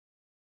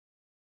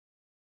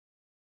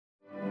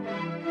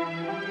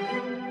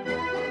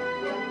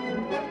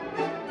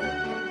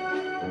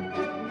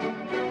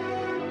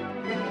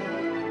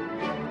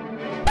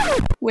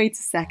Wait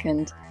a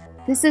second.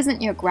 This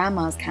isn't your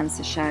grandma's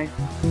cancer show.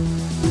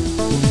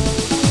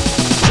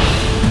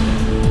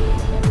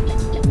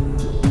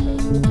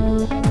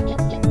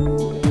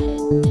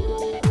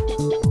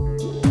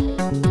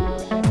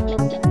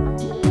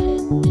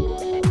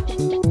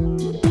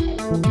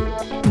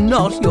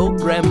 Not your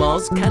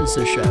grandma's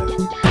cancer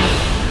show.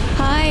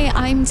 Hi,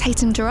 I'm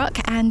Tatum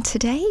Durock, and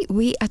today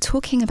we are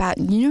talking about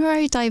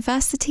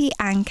neurodiversity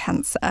and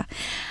cancer.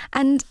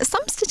 And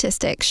some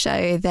statistics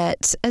show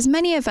that as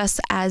many of us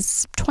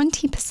as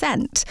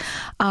 20%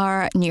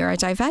 are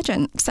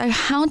neurodivergent. So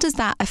how does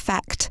that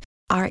affect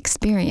our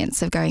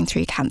experience of going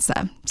through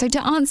cancer? So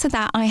to answer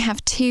that, I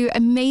have two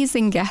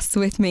amazing guests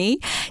with me.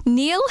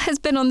 Neil has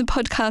been on the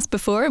podcast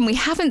before and we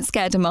haven't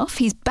scared him off.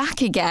 He's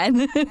back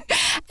again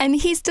and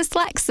he's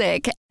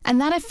dyslexic. And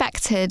that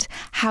affected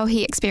how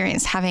he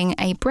experienced having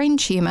a brain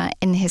tumour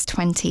in his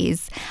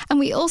 20s. And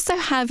we also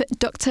have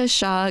Dr.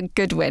 Shah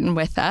Goodwin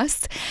with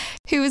us,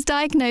 who was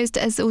diagnosed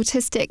as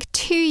autistic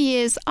 2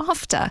 years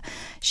after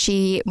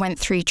she went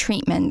through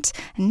treatment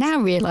and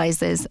now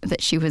realises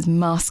that she was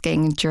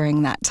masking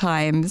during that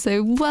time.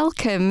 So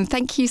welcome.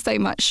 Thank you so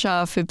much,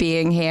 Shah, for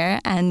being here,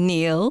 and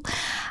Neil.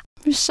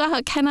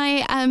 Shah, can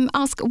I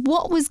ask,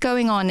 what was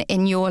going on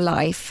in your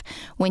life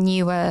when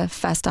you were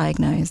first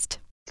diagnosed?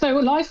 So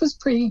life was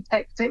pretty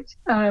hectic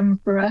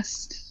for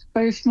us.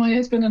 Both my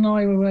husband and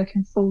I were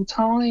working full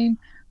time.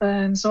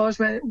 So I was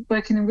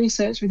working in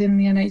research within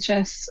the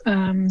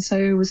NHS. So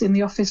I was in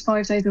the office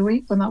 5 days a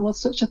week when that was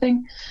such a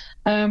thing.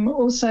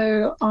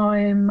 Also,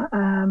 I'm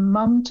a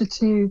mum to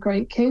two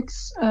great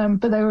kids,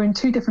 but they were in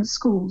two different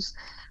schools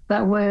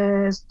that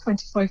were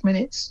 25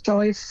 minutes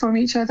drive from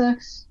each other.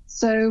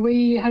 So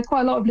we had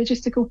quite a lot of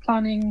logistical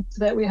planning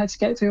that we had to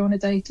get through on a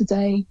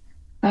day-to-day.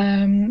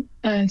 And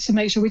to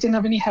make sure we didn't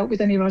have any help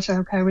with any of our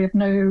childcare. We have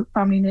no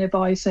family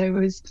nearby,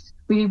 so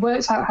we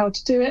worked out how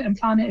to do it and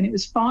plan it, and it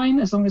was fine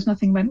as long as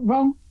nothing went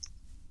wrong.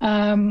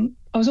 I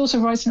was also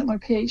writing at my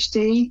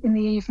PhD in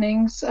the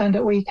evenings and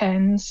at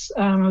weekends.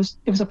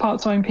 It was a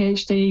part-time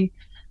PhD.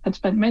 I'd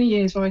spent many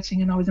years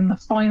writing, and I was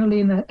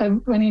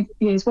many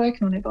years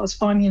working on it, but I was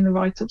finally in the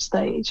write-up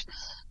stage.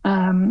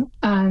 My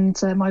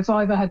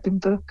Viva had been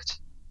booked.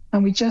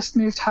 And we just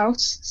moved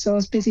house, so I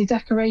was busy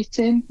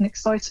decorating and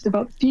excited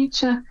about the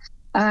future,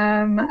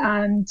 and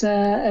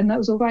that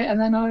was all right. And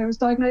then I was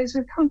diagnosed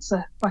with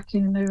cancer back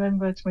in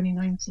November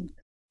 2019.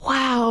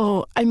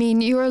 Wow. I mean,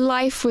 your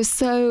life was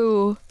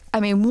so,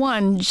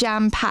 one,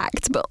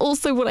 jam-packed, but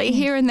also what I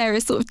hear in there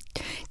is sort of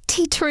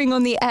teetering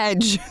on the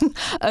edge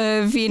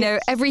of,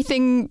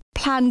 everything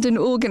planned and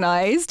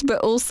organised,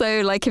 but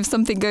also like if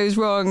something goes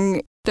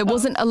wrong, there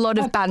wasn't a lot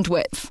of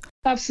bandwidth.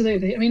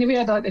 Absolutely.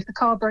 If the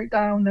car broke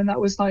down, then that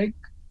was like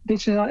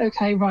literally like,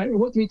 okay, right,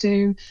 what do we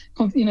do?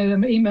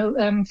 Email,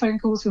 phone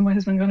calls from my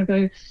husband going to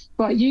go,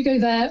 right, you go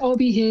there, I'll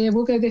be here,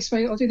 we'll go this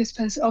way, I'll do this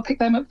first, I'll pick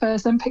them up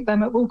first, then pick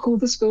them up, we'll call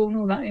the school and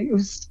all that. It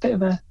was a bit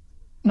of a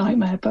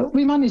nightmare, but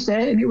we managed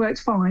it and it worked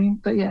fine.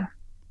 But yeah,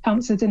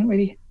 cancer didn't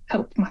really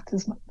help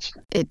matters much.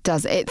 It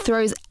does. It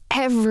throws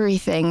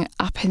everything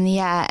up in the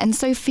air. And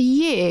so for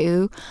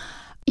you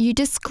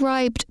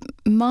described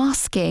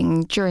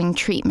masking during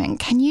treatment.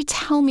 Can you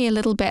tell me a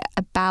little bit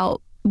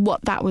about what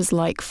that was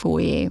like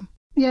for you?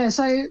 Yeah,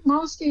 so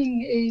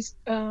masking is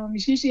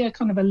usually a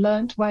kind of a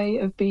learnt way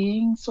of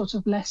being sort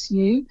of less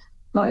you,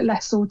 like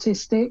less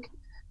autistic,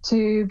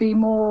 to be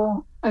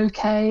more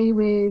okay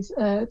with,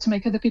 to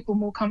make other people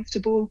more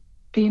comfortable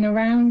being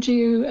around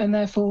you and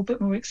therefore a bit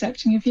more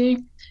accepting of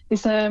you.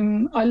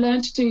 I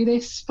learned to do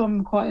this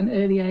from quite an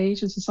early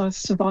age as a sort of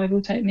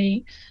survival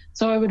technique.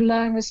 So I would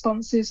learn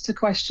responses to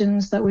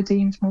questions that were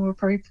deemed more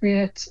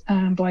appropriate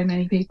by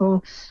many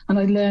people, and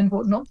I learned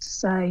what not to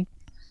say.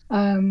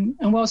 And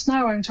whilst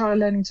now I'm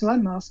learning to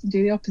unmask and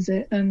do the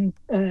opposite, and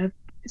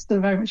it's still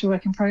very much a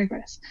work in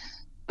progress.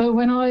 But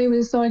when I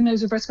was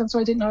diagnosed with breast cancer,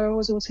 I didn't know I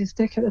was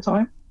autistic at the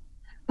time.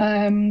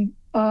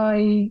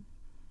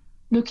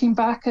 Looking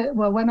back at,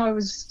 when I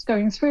was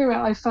going through it,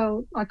 I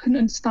felt I couldn't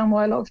understand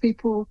why a lot of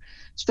people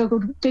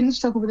didn't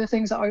struggle with the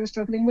things that I was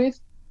struggling with.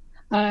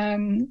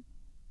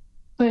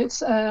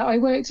 But I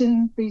worked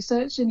in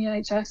research in the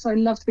NHS. I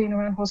loved being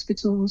around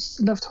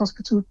hospitals, loved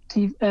hospital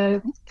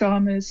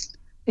dramas.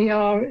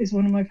 ER is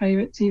one of my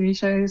favourite TV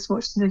shows.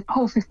 Watched the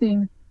whole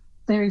 15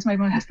 series, made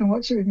my husband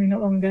watch it with me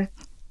not long ago.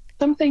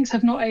 Some things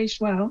have not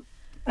aged well,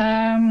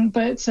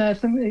 but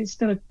it's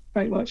still a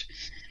great watch.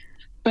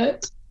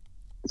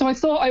 So I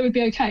thought I would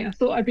be okay. I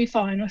thought I'd be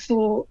fine. I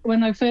thought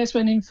when I first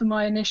went in for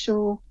my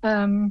initial,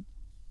 when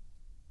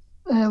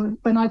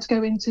I had to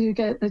go in to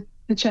get the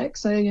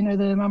checks, so, the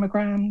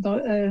mammogram,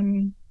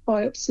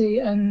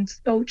 biopsy and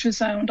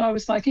ultrasound, I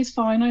was like, it's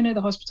fine. I know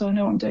the hospital. I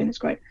know what I'm doing. It's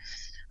great.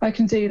 I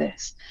can do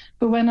this.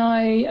 But when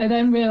I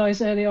then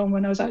realised early on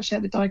when I was actually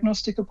at the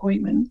diagnostic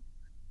appointment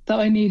that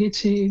I needed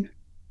to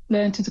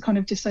learn to kind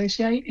of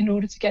dissociate in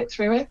order to get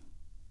through it.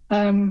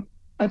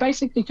 I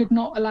basically could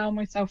not allow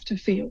myself to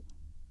feel.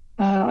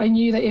 I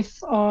knew that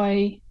if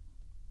I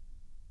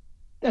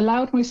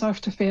allowed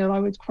myself to feel, I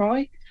would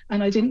cry,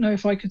 and I didn't know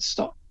if I could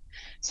stop.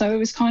 So it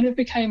was kind of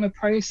became a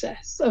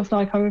process of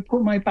like, I would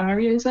put my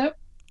barriers up,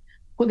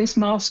 put this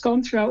mask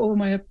on throughout all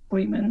my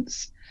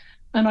appointments,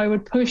 and I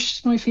would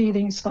push my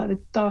feelings to like the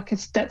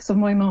darkest depths of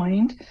my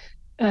mind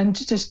and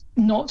just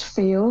not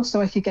feel so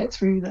I could get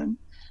through them.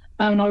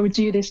 And I would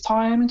do this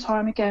time and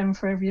time again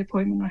for every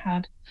appointment I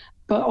had.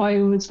 But I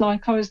was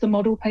the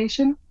model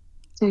patient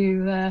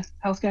to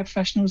healthcare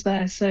professionals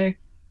there. So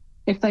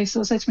if they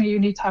sort of said to me, you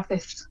need to have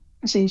this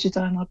procedure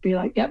done, I'd be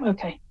like, yep,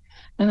 okay.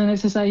 And then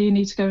if they say, you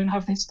need to go and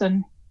have this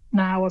done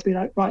now, I'd be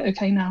like, right,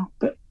 okay, now.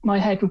 But my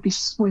head would be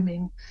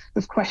swimming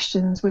with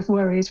questions, with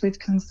worries, with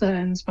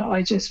concerns. But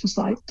I just was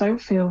like, don't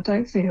feel,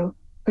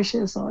 push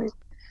it aside.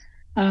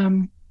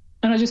 And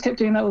I just kept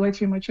doing that all the way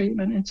through my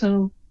treatment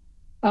until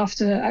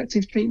after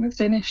active treatment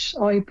finished,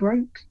 I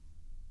broke.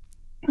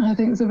 I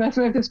think it's the best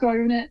way of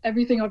describing it.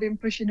 Everything I've been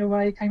pushing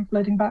away came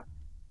flooding back.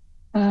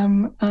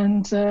 And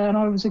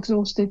I was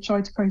exhausted,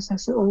 tried to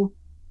process it all.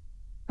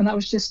 And that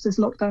was just as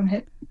lockdown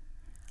hit.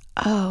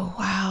 Oh,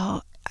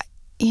 wow.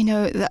 You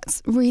know,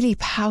 that's really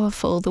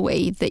powerful, the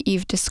way that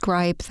you've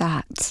described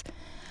that.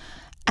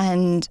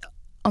 And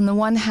on the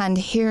one hand,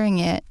 hearing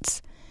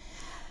it,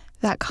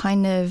 that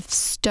kind of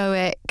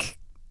stoic,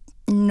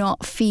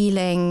 not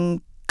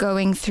feeling,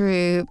 going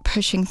through,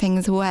 pushing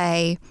things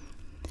away,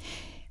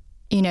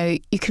 you know,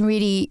 you can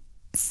really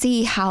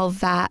see how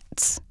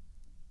that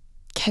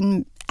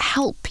can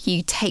help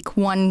you take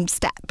one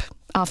step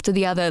after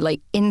the other, like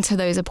into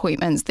those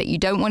appointments that you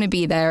don't want to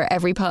be there.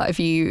 Every part of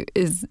you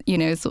is, you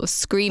know, sort of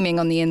screaming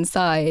on the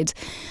inside.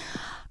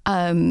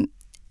 But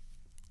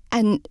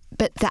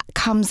that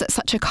comes at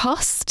such a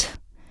cost.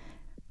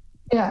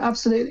 Yeah,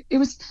 absolutely. It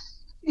was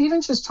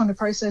even just trying to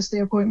process the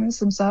appointments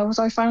themselves.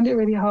 I found it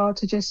really hard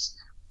to just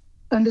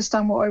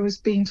understand what I was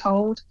being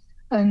told.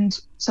 And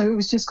so it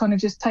was just kind of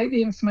just take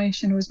the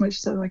information as much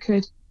as I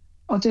could.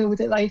 I'll deal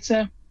with it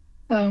later,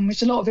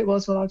 which a lot of it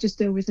was, well, I'll just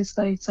deal with this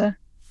later.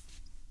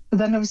 But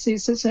then obviously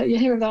you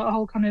hear about a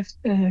whole kind of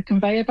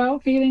conveyor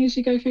belt feeling as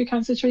you go through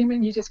cancer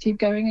treatment. You just keep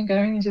going and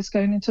going and just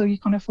going until you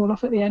kind of fall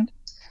off at the end.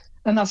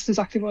 And that's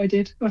exactly what I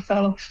did. I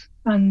fell off.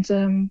 And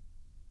then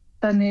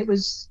it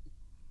was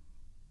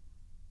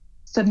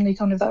suddenly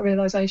kind of that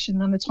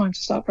realisation and the time to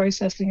start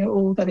processing it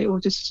all, that it all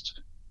just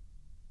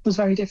was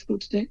very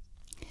difficult to do.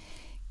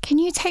 Can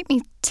you take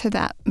me to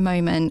that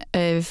moment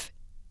of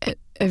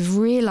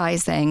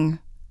realising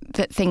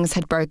that things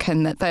had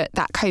broken,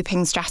 that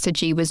coping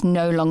strategy was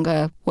no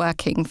longer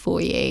working for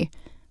you?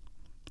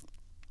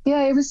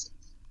 Yeah, it was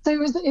at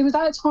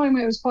a time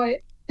where it was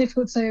quite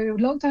difficult. So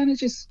lockdown had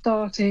just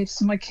started,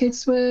 so my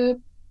kids were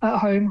at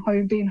home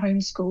being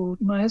homeschooled.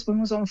 My husband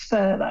was on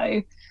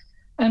furlough,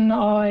 and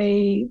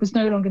I was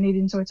no longer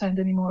needing to attend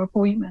any more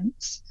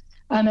appointments.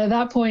 And at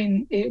that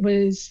point, it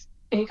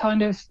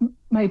kind of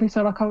made me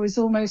feel like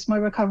my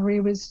recovery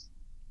was,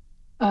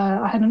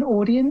 I had an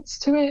audience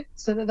to it,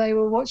 so that they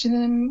were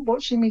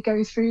watching me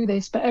go through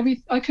this. But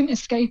I couldn't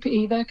escape it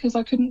either, because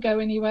I couldn't go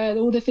anywhere.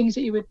 All the things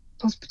that you would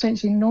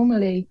potentially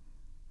normally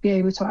be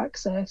able to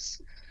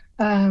access,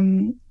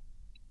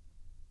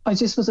 I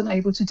just wasn't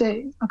able to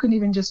do. I couldn't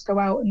even just go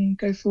out and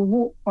go for a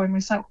walk by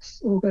myself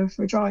or go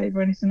for a drive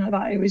or anything like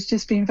that. It was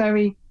just being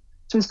it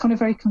was kind of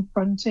very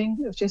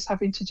confronting of just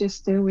having to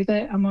just deal with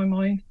it and my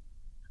mind.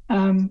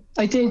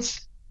 I did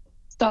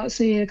start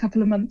seeing a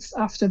couple of months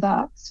after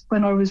that,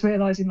 when I was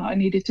realising that I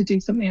needed to do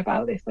something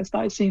about this. I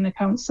started seeing a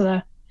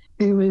counsellor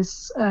who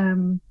was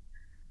from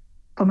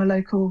a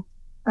local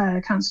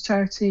cancer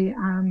charity,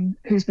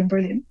 who's been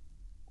brilliant,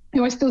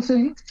 who I still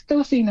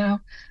see now,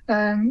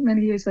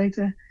 many years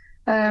later.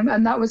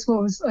 And that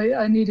was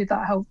I needed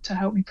that help to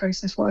help me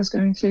process what I was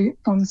going through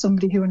from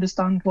somebody who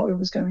understands what I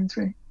was going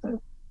through.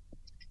 So,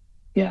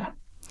 yeah.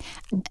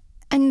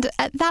 And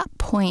at that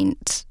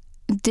point,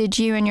 did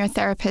you and your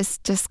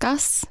therapist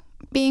discuss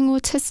being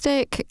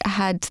autistic?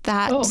 Had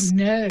that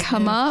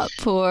come up,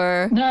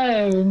 or?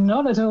 No,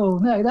 not at all.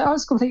 No, I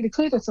was completely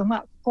clueless on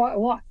that for quite a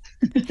while.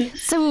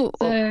 So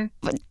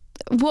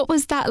what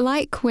was that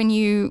like when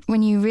you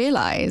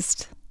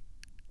realised?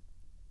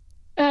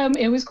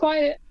 It was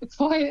quite.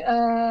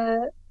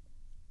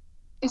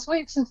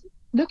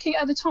 Looking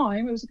at the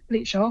time, it was a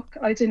complete shock.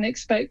 I didn't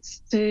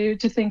expect to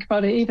think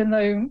about it, even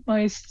though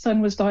my son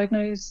was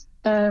diagnosed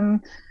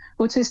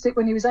autistic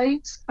when he was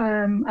 8,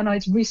 and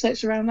I'd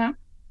researched around that.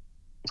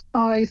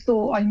 I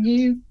thought I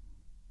knew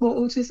what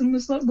autism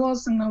was,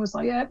 and I was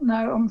like, yeah,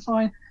 no, I'm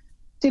fine.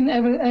 Didn't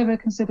ever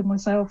consider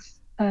myself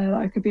that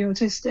I could be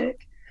autistic.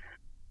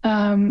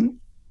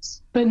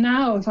 But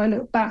now, if I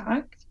look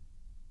back,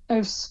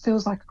 it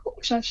feels like,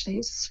 gosh, actually,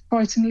 it's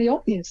frighteningly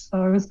obvious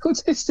that I was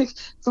autistic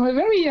from a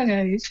very young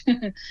age.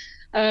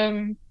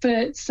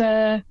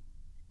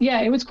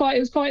 Yeah, it was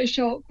quite a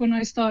shock when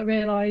I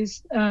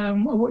realised. I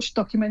watched a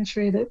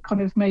documentary that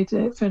kind of made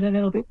it feel a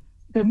little bit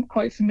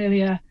quite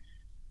familiar,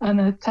 and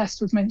a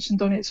test was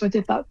mentioned on it. So I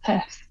did that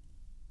test,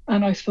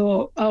 and I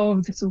thought, oh,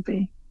 I'll just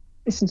see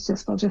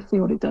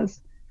what it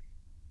does.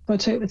 So I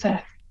took the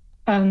test,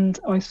 and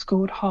I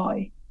scored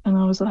high. And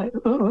I was like,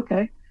 oh,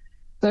 okay.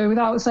 So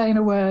without saying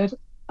a word,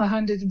 I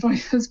handed my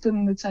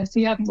husband the test.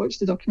 He hadn't watched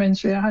the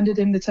documentary. I handed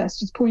him the test,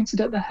 just pointed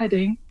at the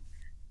heading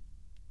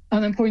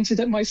and then pointed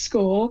at my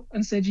score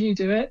and said, you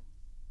do it.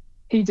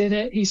 He did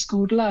it. He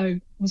scored low.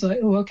 I was like,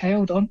 oh, okay,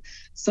 hold on.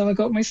 So I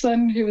got my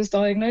son who was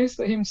diagnosed,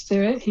 got him to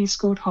do it. He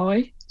scored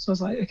high. So I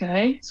was like,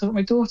 okay. So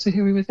my daughter,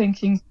 who we were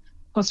thinking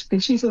possibly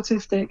she's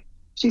autistic,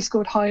 she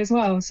scored high as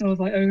well. So I was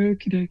like, oh,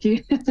 okie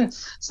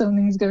dokie,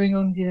 something's going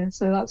on here.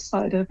 So that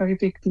started a very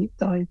big deep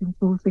dive into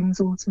all things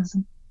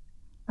autism.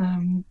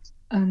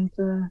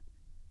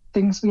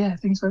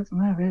 Things went from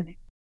there, really.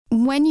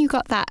 When you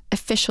got that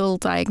official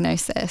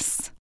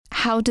diagnosis,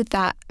 how did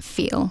that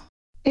feel?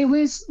 It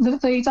was,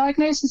 the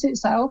diagnosis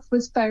itself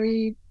was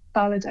very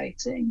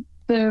validating.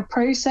 The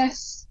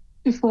process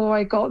before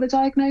I got the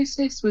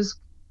diagnosis was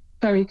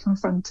very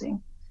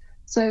confronting.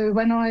 So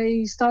when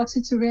I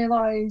started to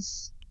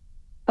realise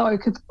that I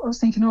was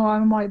thinking, oh, I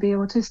might be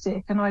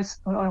autistic. And I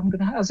thought, I'm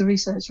going to, as a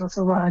researcher, I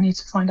thought, right, I need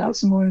to find out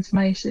some more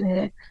information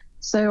here.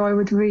 So I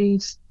would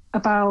read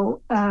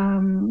about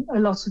a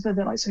lot of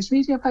other social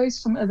media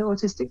posts from other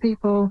autistic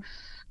people,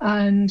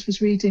 and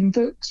was reading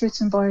books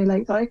written by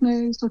late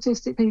diagnosed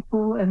autistic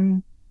people.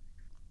 And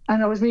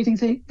I was reading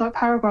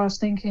paragraphs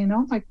thinking,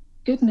 oh my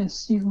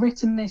goodness, you've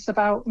written this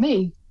about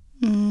me,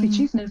 but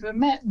you've never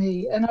met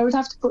me. And I would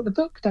have to put the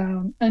book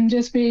down and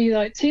just be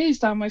like tears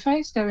down my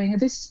face going,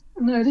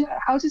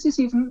 how does this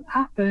even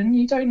happen?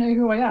 You don't know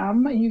who I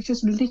am. And you've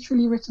just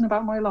literally written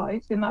about my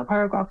life in that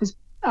paragraph is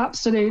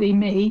absolutely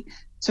me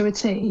to a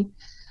T.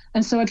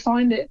 And so I'd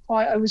find it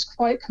I was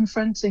quite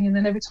confronting. And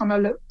then every time I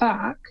look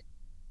back,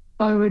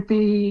 I would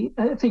be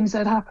things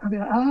that happened. I'd be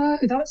like, oh,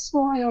 that's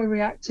why I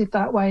reacted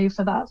that way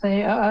for that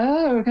thing.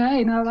 Oh,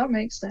 okay, now that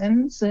makes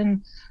sense.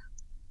 And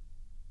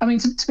I mean,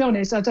 to be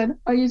honest,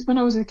 when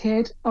I was a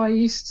kid, I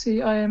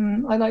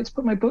like to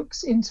put my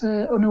books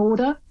into an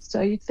order.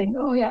 So you'd think,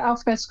 oh yeah,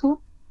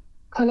 alphabetical,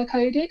 color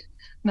coded.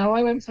 No,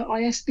 I went for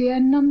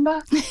ISBN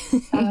number.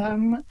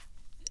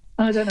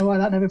 I don't know why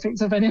that never picked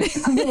up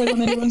anything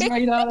on anyone's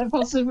radar. Then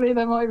possibly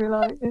they might be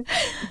like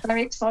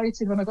very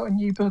excited when I got a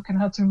new book and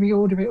had to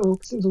reorder it all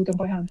because it was all done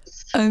by hand.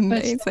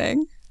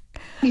 Amazing.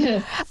 But,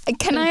 yeah.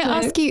 Can I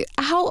ask you,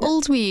 how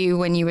old were you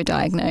when you were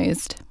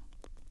diagnosed?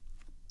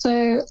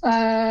 So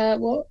I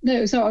was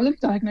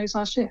diagnosed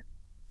last year.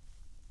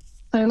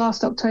 So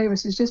last October,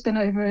 so it's just been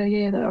over a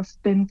year that I've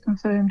been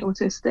confirmed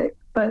autistic.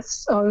 But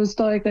I was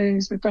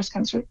diagnosed with breast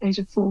cancer at the age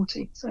of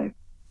 40. So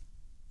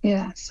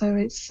yeah, so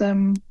it's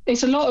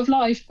a lot of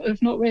life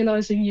of not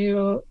realising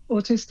you're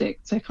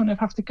autistic to kind of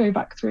have to go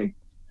back through.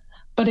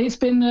 But it's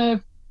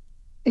the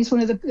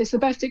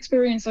best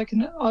experience I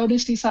can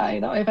honestly say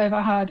that I've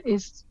ever had,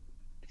 is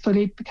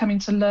fully becoming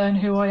to learn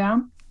who I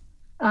am,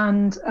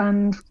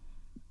 and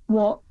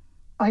what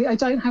I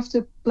don't have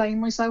to blame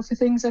myself for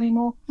things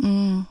anymore.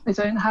 I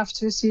don't have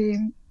to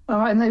assume.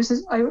 And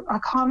I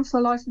can't for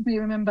the life of me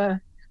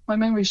remember. My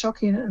memory's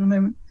shocking at the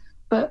moment,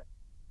 but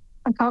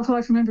I can't for the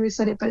life remember who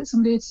said it, but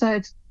somebody had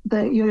said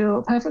that you're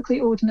a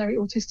perfectly ordinary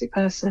autistic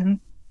person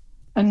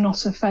and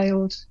not a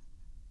failed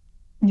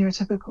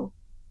neurotypical.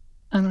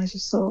 And I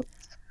just thought,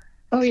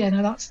 oh yeah,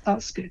 no,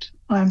 that's good.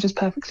 I am just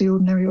perfectly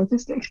ordinary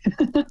autistic.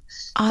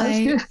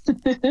 I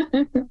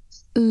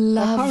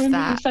love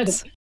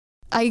that.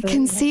 I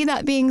can see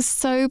that being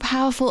so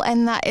powerful,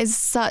 and that is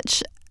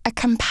such a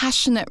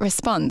compassionate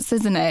response,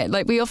 isn't it?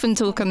 Like, we often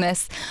talk on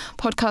this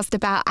podcast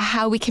about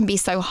how we can be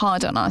so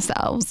hard on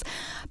ourselves,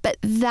 but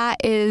that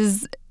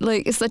is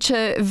like such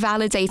a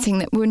validating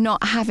that we're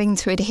not having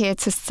to adhere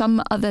to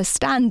some other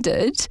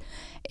standard.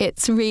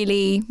 It's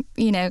really,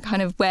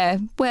 kind of where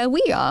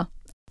we are.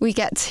 We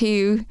get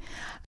to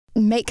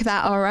make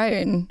that our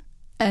own.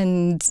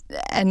 And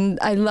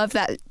I love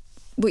that,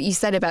 what you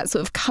said about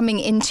sort of coming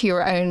into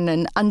your own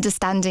and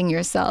understanding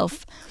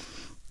yourself.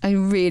 I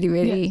really,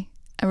 really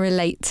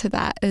relate to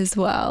that as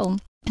well.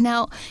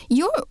 Now,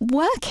 you're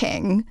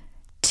working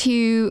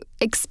to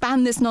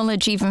expand this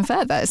knowledge even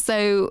further.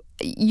 So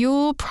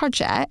your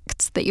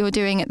project that you're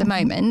doing at the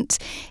moment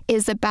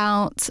is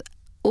about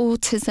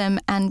autism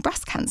and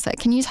breast cancer.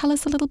 Can you tell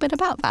us a little bit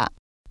about that?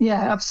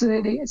 Yeah,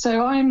 absolutely.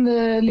 So I'm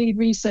the lead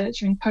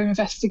researcher and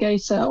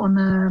co-investigator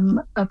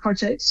on a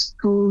project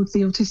called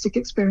the Autistic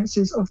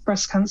Experiences of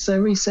Breast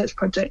Cancer Research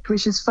Project,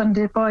 which is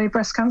funded by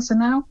Breast Cancer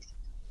Now.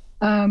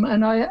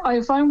 And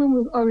I found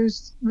when I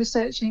was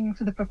researching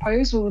for the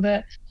proposal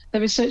that there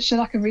was such a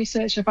lack of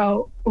research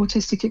about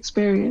autistic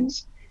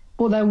experience.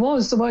 What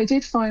I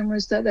did find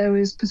was that there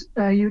was,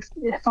 you'd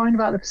find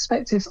about the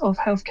perspectives of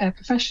healthcare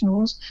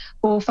professionals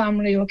or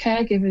family or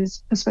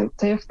caregivers'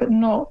 perspective, but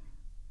not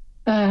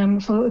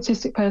for the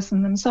autistic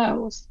person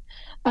themselves.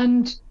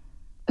 And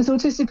as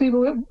autistic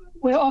people,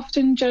 we're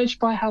often judged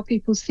by how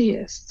people see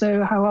us,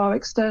 so how our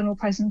external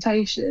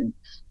presentation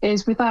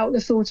is without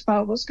the thought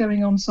about what's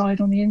going on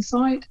the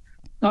inside,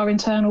 our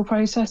internal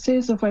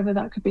processes of whether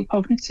that could be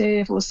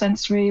cognitive or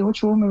sensory or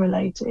trauma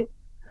related.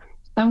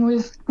 And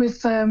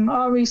with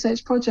our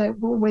research project,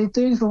 what we're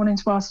doing is we want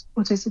to ask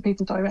autistic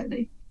people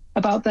directly.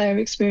 about their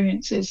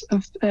experiences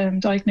of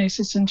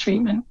diagnosis and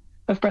treatment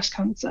of breast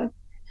cancer.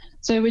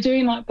 So we're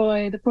doing that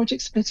by the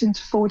project split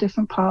into 4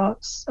 different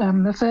parts.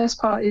 The first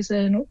part is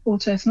an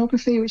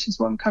autoethnography, which is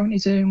what I'm currently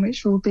doing,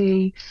 which will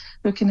be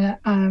looking at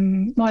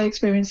my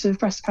experience of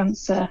breast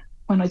cancer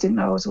when I didn't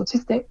know I was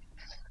autistic.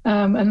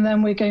 And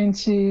then we're going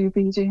to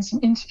be doing some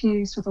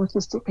interviews with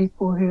autistic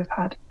people who have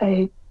had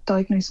a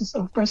diagnosis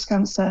of breast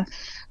cancer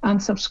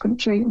and subsequent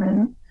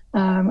treatment,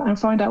 and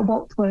find out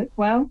what worked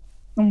well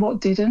and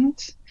what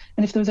didn't,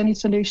 and if there was any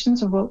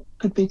solutions or what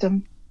could be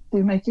done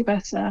to make it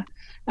better.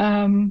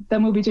 Then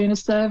we'll be doing a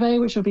survey,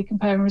 which will be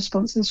comparing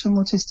responses from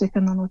autistic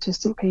and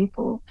non-autistic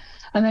people.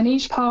 And then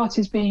each part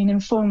is being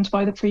informed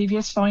by the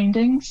previous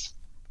findings.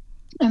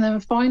 And then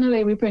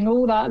finally, we bring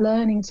all that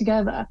learning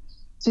together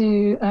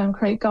to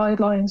create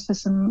guidelines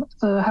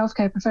for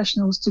healthcare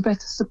professionals to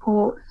better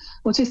support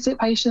autistic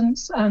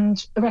patients,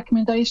 and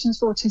recommendations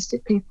for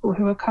autistic people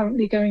who are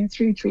currently going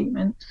through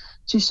treatment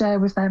to share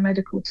with their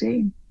medical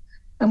team.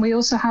 And we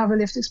also have a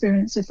lived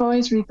experience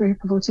advisory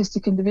group of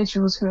autistic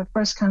individuals who have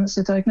breast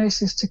cancer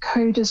diagnosis to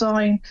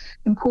co-design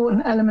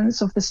important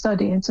elements of the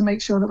study and to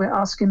make sure that we're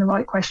asking the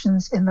right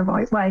questions in the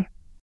right way.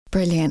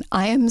 Brilliant.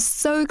 I am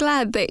so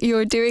glad that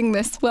you're doing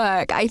this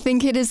work. I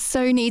think it is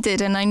so needed.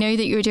 And I know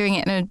that you're doing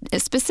it in a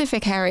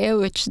specific area,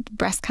 which is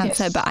breast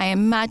cancer, yes. But I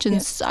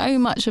imagine so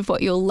much of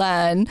what you'll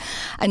learn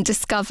and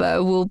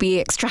discover will be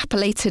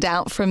extrapolated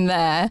out from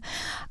there,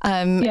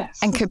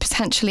 and could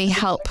potentially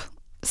help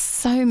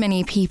so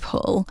many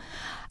people.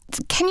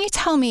 Can you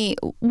tell me,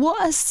 what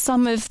are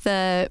some of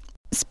the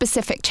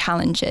specific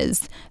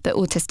challenges that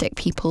autistic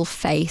people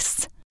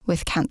face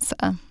with cancer?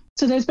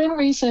 So there's been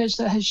research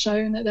that has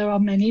shown that there are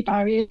many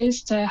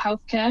barriers to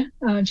healthcare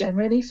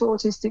generally for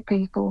autistic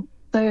people.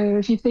 So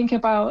if you think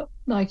about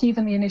like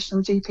even the initial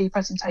GP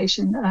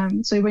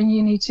presentation, so when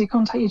you need to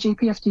contact your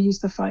GP, you have to use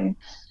the phone.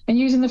 And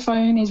using the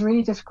phone is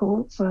really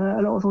difficult for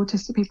a lot of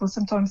autistic people.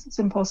 Sometimes it's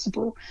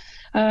impossible.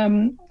 I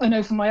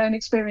know from my own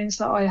experience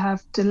that I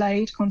have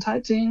delayed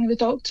contacting the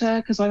doctor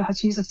because I had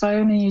to use the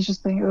phone, and you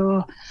just think,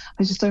 oh,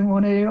 I just don't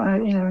want to,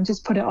 and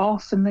just put it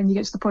off. And then you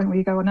get to the point where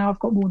you go, well, now I've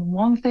got more than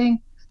one thing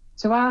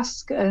to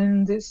ask,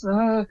 and it's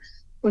can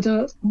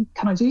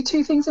I do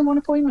 2 things in one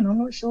appointment? I'm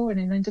not sure. And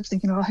then end up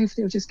thinking, oh,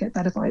 hopefully it'll just get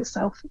better by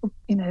itself,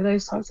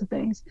 those types of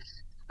things.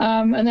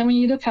 And then when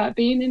you look at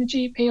being in a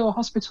GP or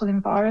hospital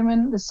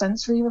environment, the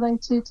sensory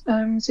related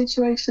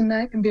situation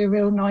there can be a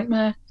real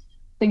nightmare.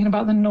 Thinking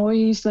about the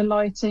noise, the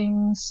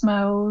lighting,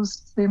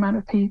 smells, the amount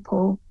of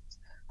people.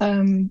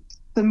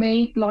 For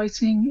me,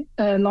 lights,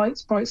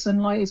 bright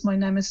sunlight is my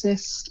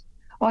nemesis.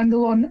 I'm the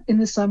one in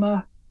the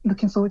summer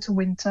looking forward to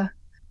winter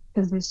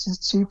because it's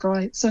just too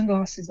bright.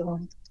 Sunglasses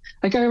on.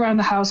 I go around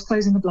the house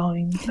closing the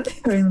blinds,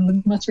 going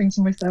and muttering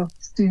to myself,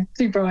 it's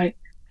too bright.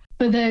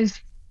 But there's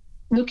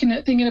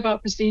thinking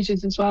about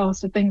procedures as well.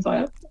 So things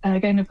like,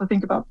 again, if I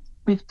think about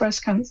with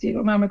breast cancer, you've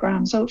got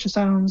mammograms,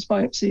 ultrasounds,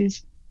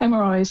 biopsies,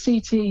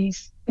 MRIs,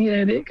 CTs,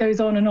 it goes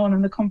on,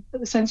 and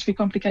the sensory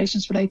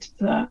complications related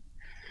to that.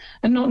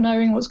 And not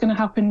knowing what's going to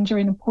happen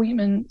during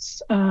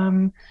appointments,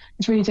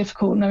 it's really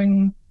difficult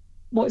knowing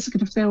what it's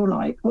going to feel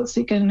like, what's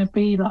it going to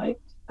be like,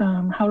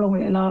 how long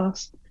will it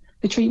last,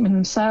 the treatment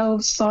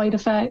themselves, side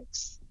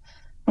effects.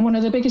 And one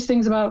of the biggest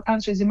things about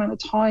cancer is the amount of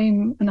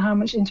time and how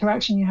much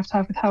interaction you have to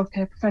have with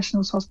healthcare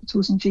professionals,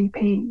 hospitals and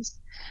GPs.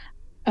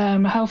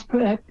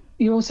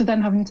 You're also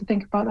then having to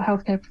think about the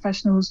healthcare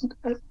professionals'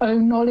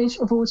 own knowledge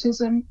of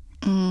autism.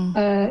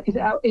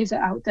 Is it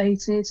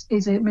outdated?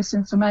 Is it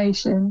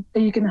misinformation?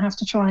 Are you going to have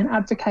to try and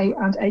advocate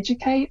and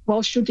educate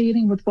whilst you're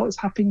dealing with what's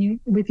happening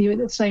with you at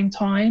the same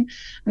time?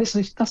 And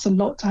that's a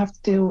lot to have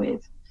to deal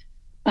with.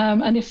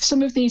 And if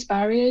some of these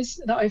barriers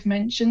that I've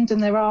mentioned,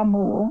 and there are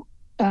more,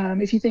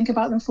 if you think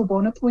about them for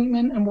one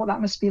appointment and what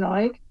that must be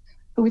like,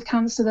 but with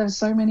cancer, there's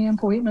so many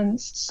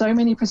appointments, so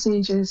many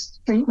procedures,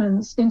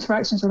 treatments,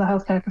 interactions with the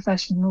healthcare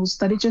professionals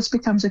that it just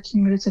becomes a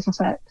cumulative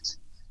effect.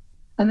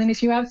 And then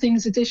if you have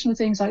additional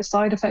things like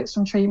side effects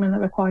from treatment that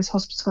requires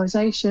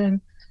hospitalisation,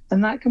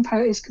 then that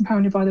is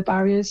compounded by the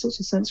barriers such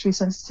as sensory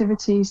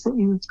sensitivities that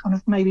you kind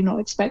of maybe not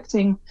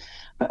expecting,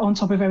 but on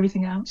top of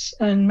everything else.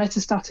 And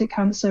metastatic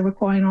cancer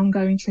requiring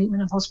ongoing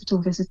treatment and hospital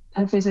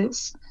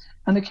visits,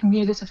 and the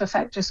cumulative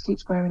effect just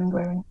keeps growing and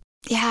growing.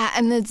 Yeah,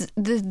 and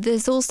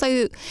there's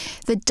also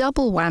the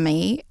double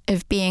whammy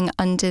of being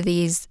under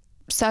these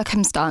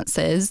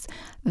circumstances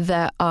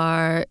that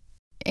are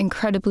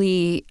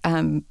incredibly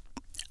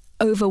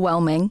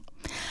overwhelming,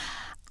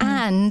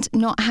 and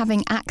not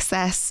having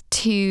access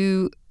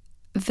to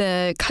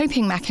the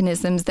coping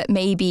mechanisms that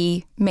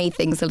maybe made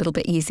things a little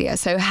bit easier.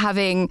 So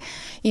having,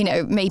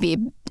 maybe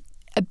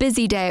a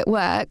busy day at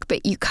work,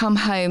 but you come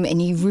home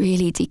and you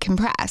really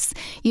decompress.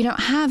 You don't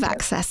have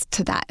access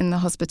to that in the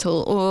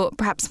hospital. Or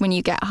perhaps when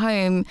you get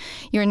home,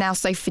 you're now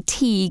so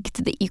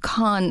fatigued that you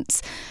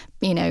can't,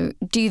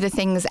 do the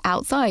things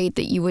outside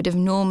that you would have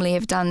normally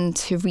have done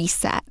to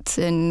reset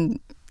and,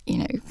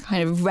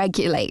 kind of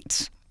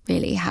regulate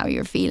really how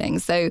you're feeling.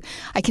 So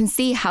I can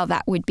see how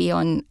that would be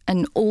on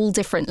all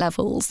different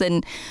levels.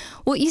 And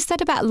what you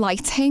said about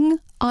lighting,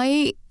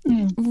 I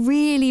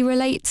really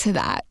relate to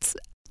that.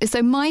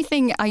 So my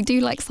thing, I do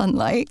like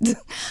sunlight,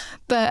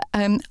 but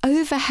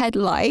overhead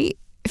light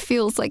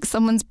feels like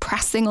someone's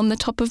pressing on the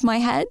top of my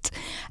head.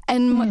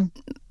 And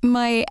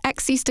my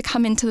ex used to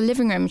come into the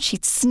living room,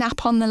 she'd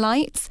snap on the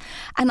lights,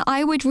 and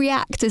I would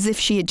react as if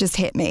she had just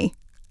hit me.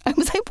 I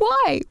was like,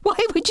 why? Why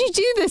would you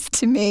do this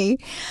to me?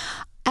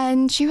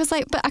 And she was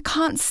like, but I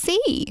can't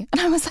see.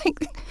 And I was like,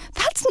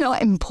 that's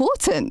not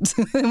important.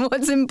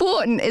 What's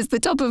important is the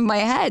top of my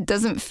head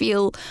doesn't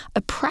feel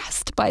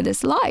oppressed by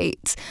this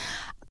light.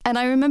 And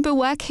I remember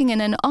working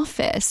in an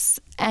office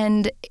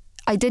and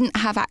I didn't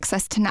have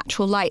access to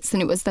natural lights,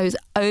 and it was those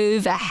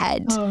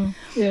overhead, ones.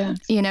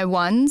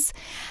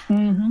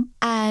 Mm-hmm.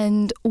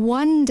 And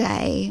one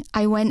day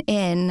I went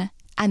in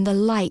and the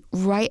light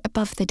right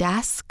above the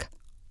desk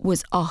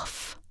was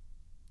off.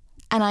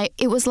 And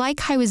it was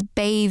like I was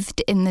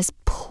bathed in this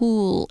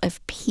pool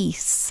of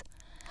peace.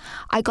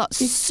 I got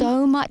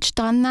so much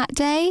done that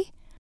day.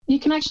 You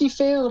can actually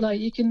feel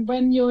like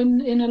when you're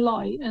in a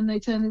light and they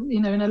turn,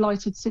 in a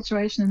lighted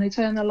situation and they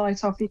turn the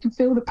light off, you can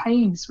feel the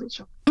pain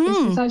switch off.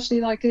 It's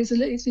actually like, it's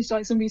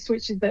like somebody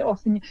switches it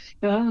off and you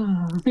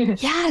go,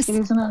 yes. It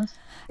is nice.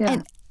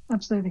 Yeah,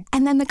 absolutely.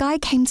 And then the guy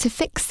came to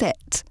fix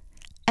it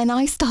and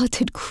I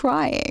started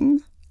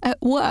crying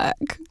at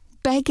work,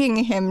 begging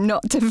him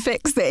not to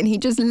fix it. And he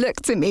just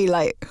looked at me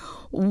like,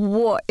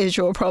 what is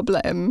your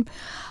problem?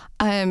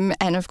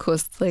 And of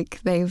course,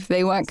 like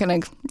they weren't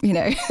going to,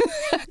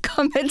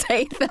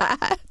 accommodate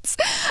that.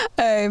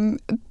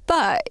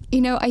 But,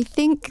 I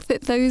think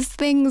that those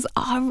things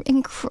are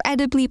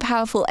incredibly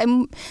powerful.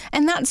 And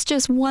that's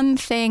just one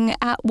thing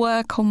at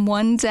work on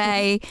one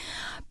day.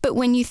 But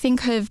when you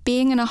think of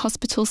being in a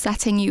hospital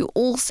setting, you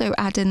also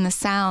add in the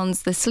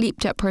sounds, the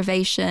sleep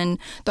deprivation,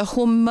 the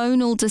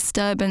hormonal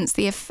disturbance,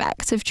 the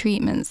effect of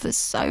treatments. There's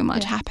so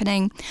much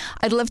happening.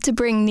 I'd love to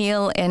bring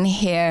Neil in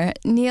here.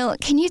 Neil,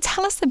 can you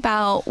tell us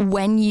about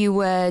when you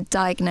were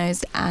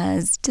diagnosed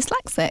as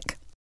dyslexic?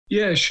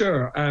 Yeah,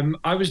 sure.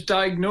 I was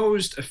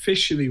diagnosed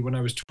officially when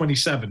I was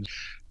 27,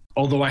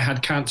 although I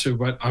had cancer.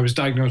 I was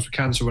diagnosed with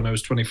cancer when I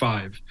was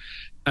 25.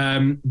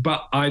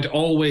 But I'd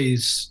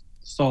always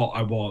thought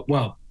I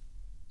was,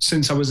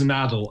 since I was an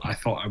adult, I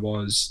thought I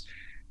was.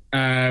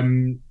 I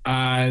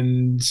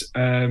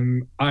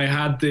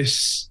had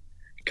this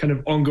kind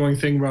of ongoing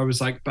thing where I was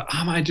like, but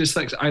am I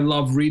dyslexic? I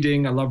love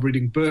reading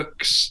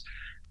books,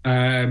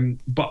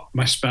 but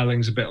my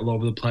spelling's a bit all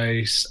over the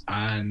place,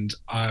 and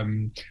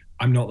I'm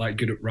not that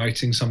good at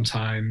writing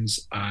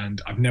sometimes,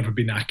 and I've never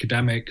been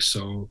academic.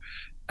 So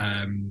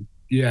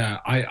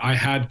I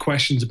had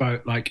questions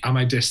about, like, am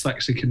I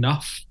dyslexic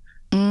enough?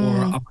 Or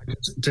am I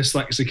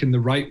dyslexic in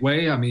the right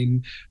way? I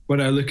mean, when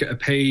I look at a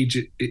page,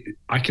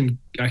 I can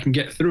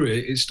get through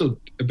it. It's still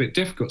a bit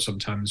difficult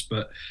sometimes,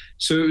 but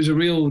so it was a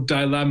real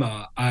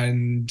dilemma.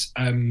 And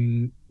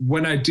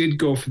when I did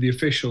go for the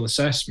official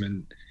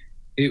assessment,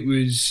 it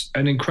was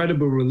an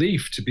incredible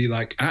relief to be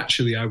like,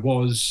 actually, I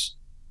wasn't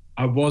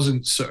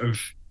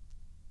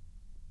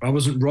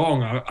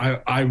wrong.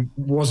 I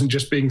wasn't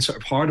just being sort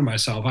of hard on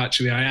myself.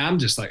 Actually, I am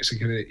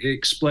dyslexic, and it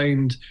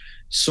explained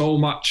so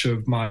much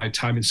of my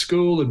time in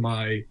school and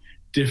my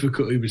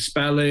difficulty with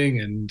spelling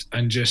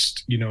and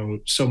just,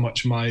 so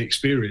much of my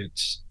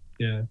experience.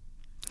 Yeah.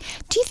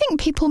 Do you think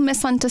people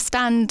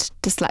misunderstand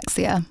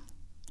dyslexia?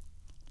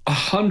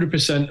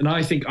 100%. And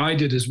I think I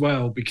did as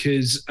well,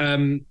 because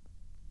I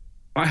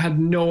had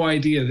no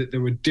idea that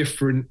there were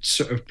different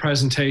sort of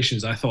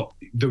presentations. I thought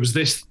there was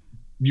this,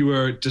 you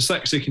were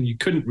dyslexic and you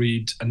couldn't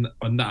read, and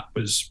that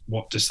was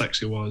what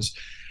dyslexia was.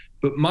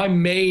 But my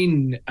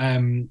main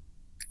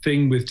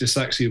thing with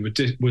dyslexia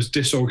was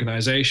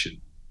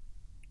disorganization,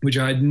 which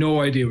I had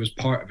no idea was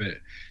part of it.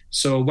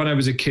 So when I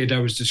was a kid, I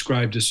was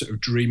described as sort of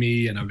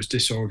dreamy and I was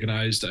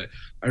disorganized. I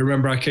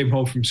remember I came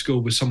home from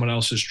school with someone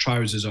else's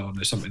trousers on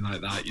or something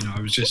like that. I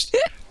was just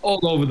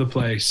all over the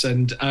place.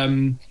 And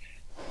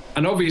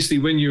obviously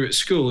when you're at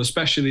school,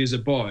 especially as a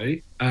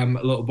boy, a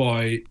little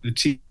boy, the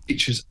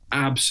teachers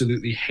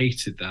absolutely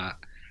hated that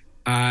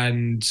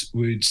and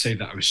would say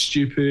that I was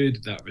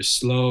stupid, that I was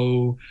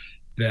slow,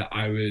 that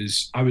I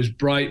was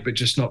bright but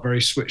just not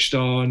very switched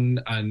on,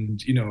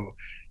 and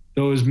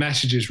those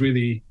messages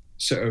really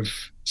sort of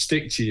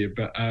stick to you.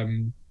 But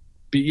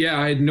yeah,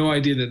 I had no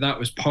idea that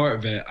was part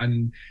of it.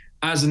 And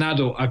as an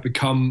adult, I've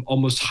become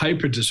almost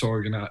hyper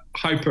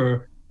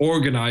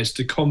organized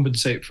to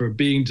compensate for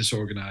being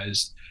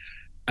disorganized.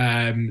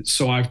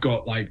 So I've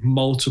got like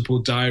multiple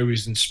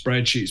diaries and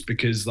spreadsheets,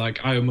 because like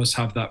I almost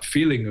have that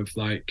feeling of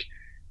like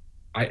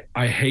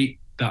I hate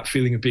that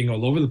feeling of being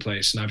all over the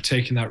place. And I've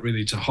taken that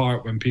really to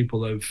heart when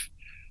people have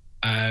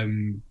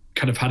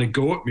kind of had a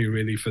go at me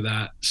really for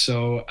that.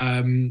 So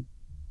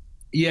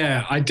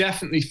I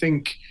definitely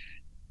think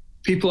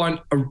people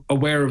aren't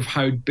aware of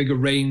how big a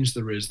range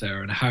there is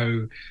there, and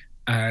how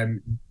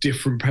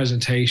different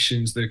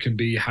presentations there can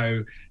be, how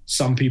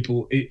some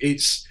people,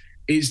 it's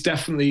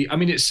definitely, I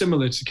mean, it's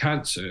similar to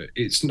cancer.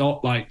 It's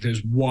not like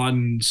there's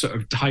one sort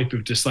of type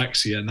of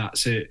dyslexia and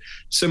that's it.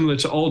 Similar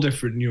to all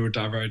different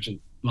neurodivergent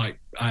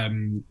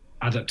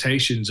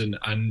adaptations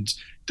and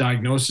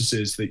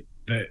diagnoses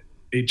that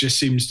it just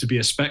seems to be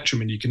a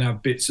spectrum, and you can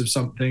have bits of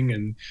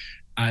something,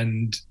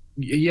 and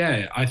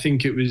I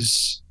think it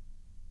was,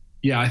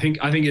 I think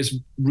it's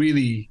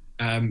really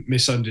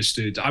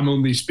misunderstood. I'm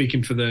only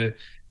speaking for the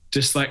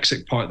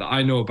dyslexic part that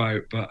I know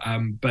about,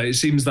 but it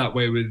seems that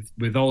way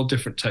with all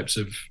different types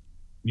of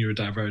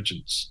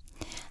neurodivergence.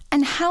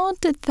 And how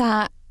did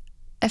that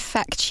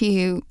affect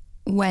you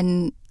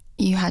when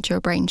you had your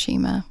brain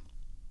tumour?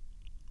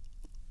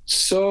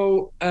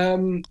 So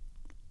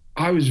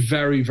I was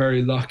very,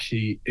 very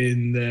lucky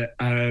in that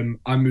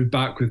I moved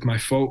back with my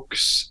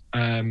folks,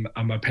 and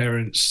my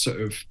parents sort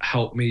of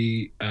helped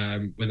me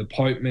with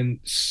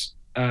appointments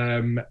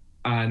and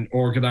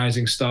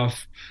organising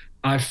stuff.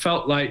 I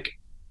felt like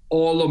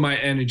all of my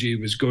energy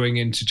was going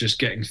into just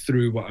getting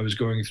through what I was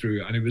going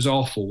through, and it was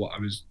awful what I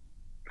was,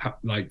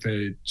 like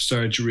the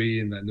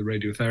surgery and then the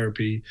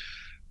radiotherapy.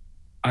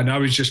 And I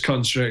was just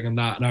concentrating on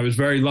that. And I was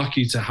very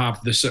lucky to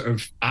have the sort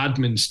of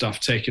admin stuff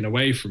taken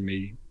away from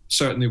me,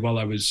 certainly while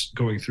I was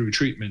going through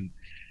treatment,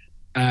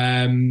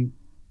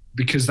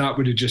 because that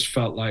would have just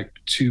felt like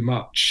too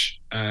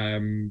much.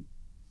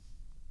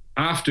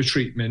 After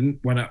treatment,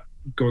 when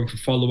going for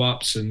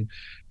follow-ups and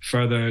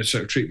further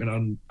sort of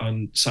treatment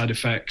on side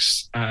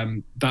effects,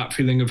 that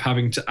feeling of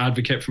having to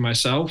advocate for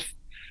myself.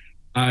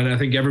 And I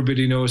think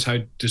everybody knows how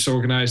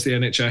disorganized the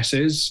NHS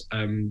is.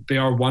 They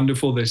are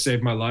wonderful. They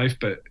saved my life,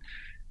 but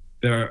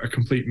they're a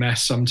complete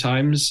mess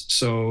sometimes.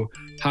 So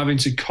having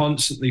to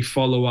constantly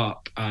follow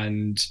up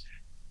and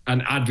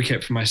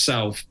advocate for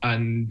myself.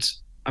 And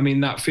I mean,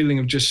 that feeling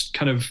of just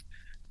kind of,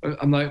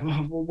 I'm like,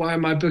 well, why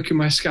am I booking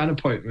my scan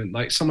appointment?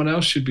 Like someone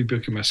else should be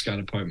booking my scan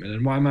appointment.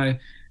 And why am I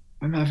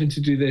having to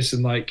do this?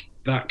 And like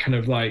that kind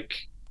of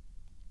like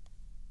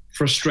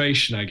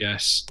frustration, I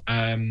guess,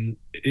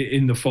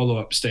 in the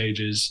follow-up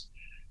stages.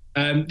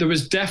 There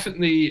was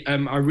definitely,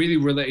 I really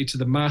related to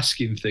the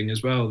masking thing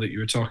as well that you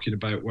were talking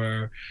about,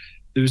 where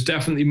there was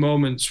definitely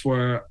moments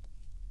where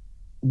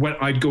when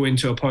I'd go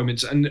into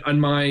appointments and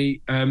my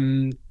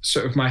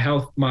sort of my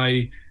health,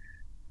 my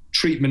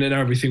treatment and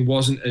everything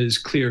wasn't as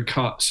clear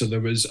cut. So there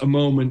was a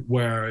moment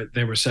where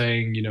they were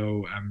saying,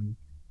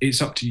 it's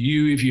up to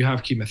you if you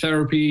have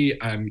chemotherapy.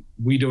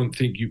 We don't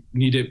think you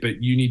need it,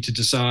 but you need to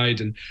decide.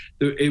 And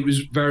it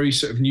was very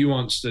sort of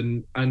nuanced.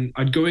 And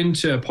I'd go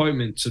into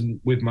appointments and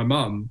with my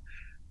mum,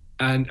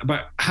 and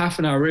about half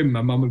an hour in,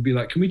 my mum would be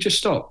like, "Can we just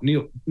stop?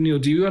 Neil,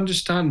 do you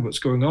understand what's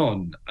going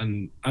on?"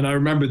 And I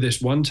remember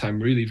this one time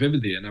really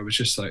vividly, and I was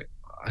just like,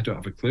 I don't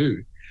have a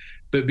clue.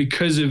 But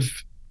because of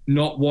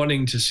not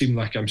wanting to seem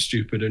like I'm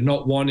stupid or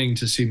not wanting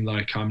to seem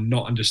like I'm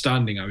not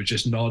understanding, I was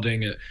just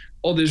nodding at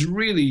all this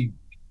really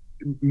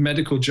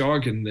medical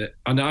jargon that,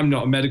 and I'm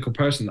not a medical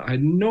person, that I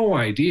had no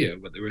idea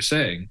what they were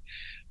saying.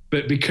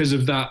 But because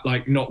of that,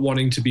 like not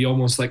wanting to be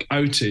almost like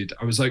outed,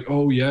 I was like,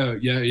 oh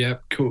yeah,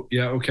 cool,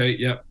 yeah, okay,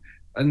 yeah.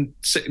 And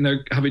sitting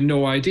there having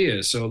no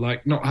idea. So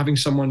like not having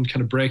someone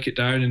kind of break it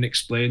down and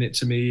explain it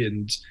to me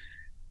and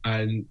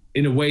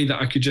in a way that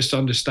I could just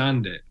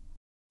understand it.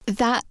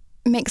 That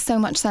makes so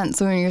much sense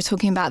when you're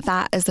talking about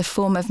that as a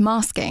form of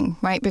masking,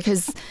 right?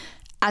 Because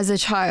as a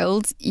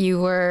child,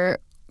 you were,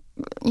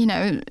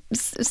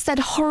 said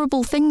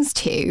horrible things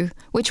to,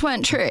 which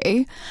weren't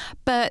true,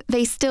 but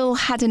they still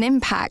had an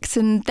impact.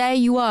 And there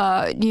you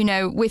are,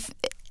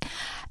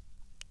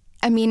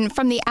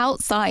 from the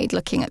outside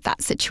looking at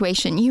that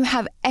situation, you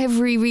have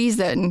every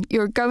reason.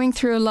 You're going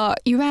through a lot.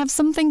 You have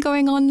something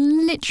going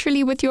on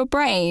literally with your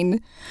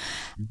brain.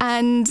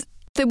 And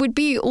there would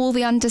be all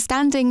the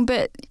understanding,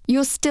 but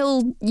you're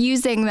still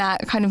using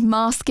that kind of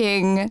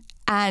masking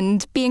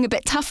and being a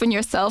bit tough on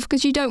yourself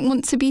because you don't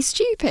want to be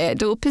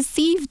stupid or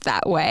perceived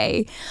that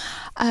way.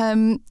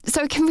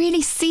 So I can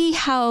really see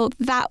how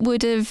that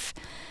would have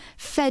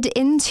fed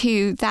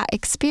into that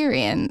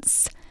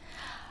experience.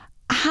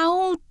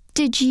 How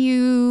did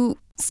you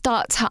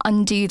start to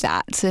undo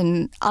that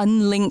and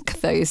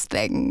unlink those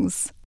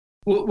things?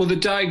 Well, the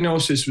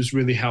diagnosis was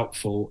really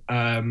helpful.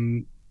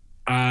 And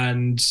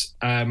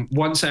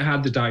once I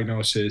had the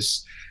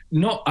diagnosis,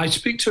 I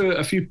speak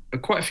to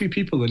quite a few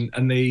people,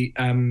 and they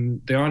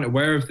aren't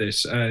aware of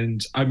this.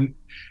 And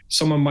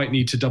someone might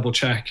need to double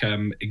check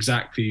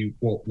exactly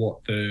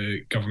what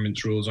the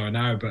government's rules are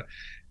now. But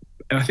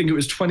I think it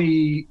was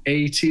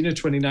 2018 or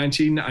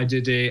 2019, I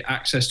did a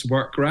Access to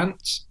Work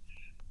grant.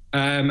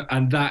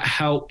 And that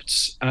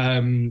helped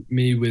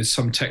me with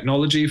some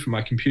technology for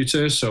my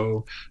computer.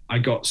 So I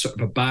got sort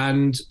of a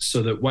band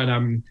so that when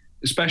I'm,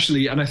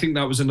 especially, and I think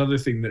that was another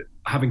thing that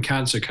having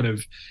cancer kind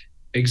of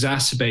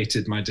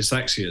exacerbated my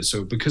dyslexia.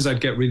 So because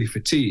I'd get really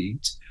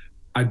fatigued,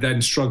 I'd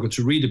then struggle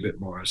to read a bit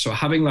more. So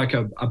having like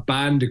a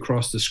band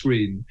across the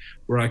screen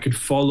where I could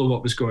follow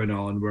what was going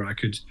on, where I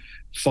could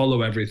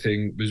follow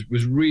everything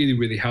was really,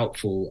 really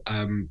helpful.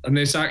 And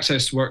this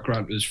Access to Work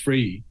grant was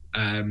free.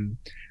 And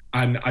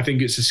I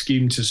think it's a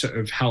scheme to sort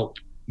of help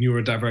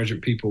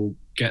neurodivergent people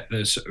get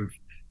the sort of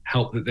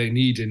help that they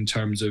need in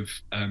terms of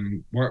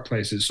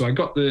workplaces. So I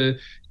got the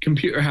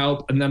computer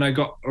help, and then I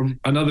got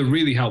another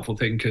really helpful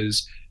thing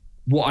because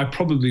what I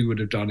probably would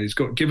have done is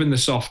got given the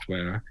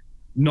software,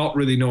 not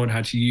really knowing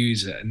how to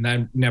use it, and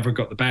then never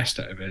got the best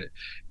out of it.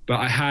 But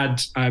I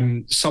had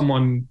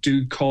someone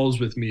do calls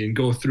with me and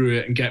go through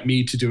it and get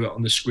me to do it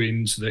on the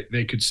screen so that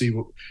they could see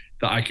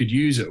that I could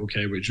use it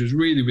okay, which was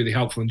really, really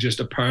helpful, and just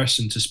a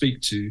person to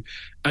speak to,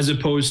 as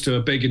opposed to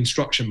a big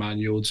instruction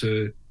manual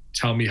to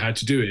tell me how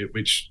to do it,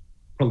 which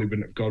probably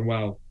wouldn't have gone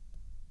well.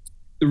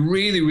 The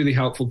really, really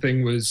helpful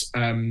thing was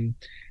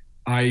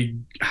I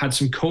had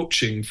some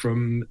coaching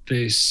from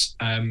this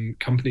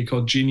company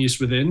called Genius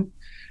Within.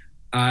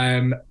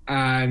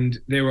 And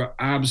they were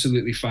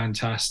absolutely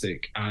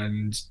fantastic.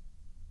 And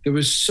there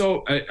was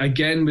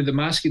again, with the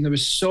masking, there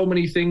was so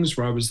many things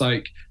where I was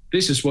like,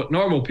 this is what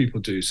normal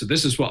people do, so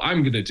this is what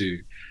I'm going to do.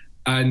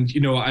 And,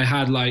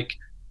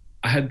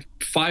 I had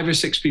 5 or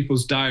 6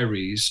 people's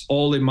diaries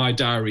all in my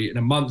diary in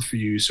a month for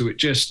you. So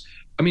it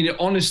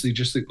honestly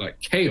just looked like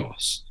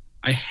chaos.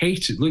 I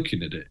hated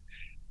looking at it.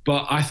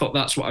 But I thought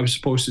that's what I was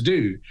supposed to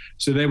do.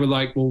 So they were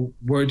like, well,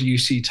 where do you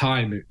see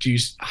time?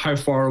 How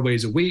far away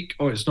is a week?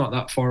 Oh, it's not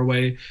that far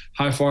away.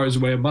 How far is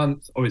away a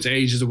month? Oh, it's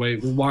ages away.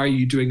 Well, why are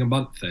you doing a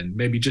month then?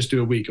 Maybe just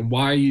do a week. And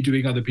why are you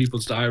doing other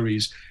people's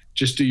diaries?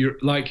 Just do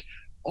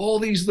all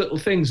these little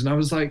things. And I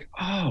was like,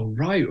 oh,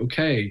 right,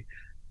 okay.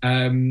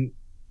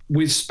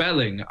 With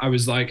spelling, I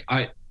was like,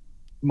 I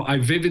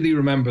vividly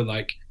remember,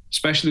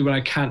 especially when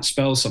I can't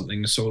spell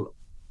something. So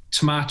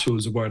tomato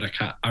is a word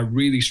I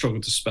really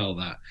struggle to spell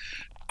that.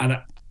 And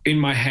in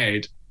my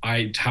head,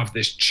 I'd have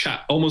this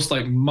chat, almost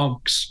like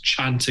monks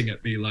chanting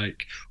at me,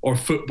 or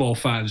football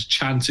fans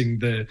chanting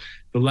the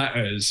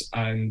letters,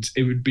 and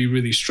it would be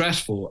really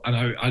stressful, and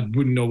I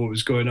wouldn't know what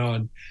was going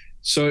on.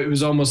 So it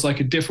was almost like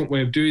a different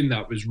way of doing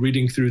that was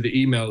reading through the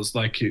emails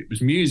like it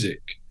was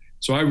music.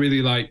 So I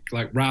really like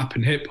rap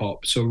and hip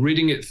hop. So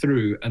reading it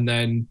through and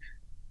then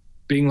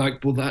being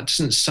like, well, that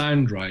doesn't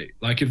sound right.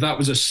 If that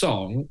was a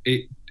song,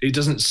 it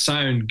doesn't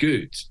sound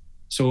good.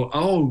 So,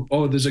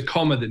 oh, there's a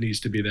comma that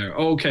needs to be there.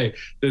 Oh, okay,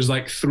 there's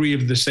 3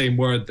 of the same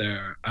word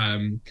there.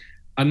 And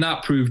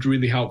that proved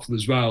really helpful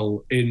as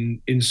well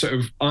in sort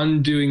of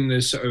undoing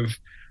this sort of,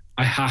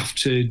 I have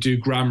to do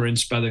grammar and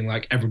spelling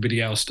like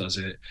everybody else does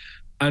it.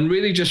 And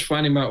really just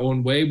finding my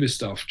own way with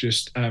stuff.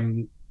 Just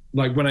when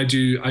I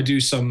do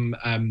some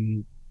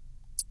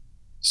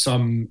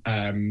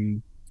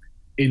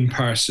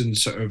in-person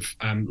sort of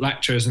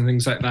lectures and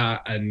things like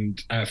that,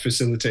 and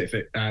facilitate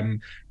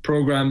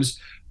programs.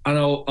 And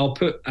I'll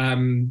put,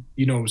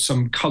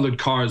 some colored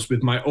cards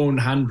with my own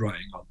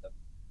handwriting on them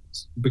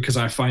because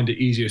I find it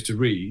easier to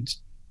read,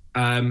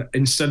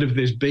 instead of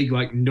this big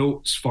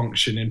notes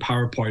function in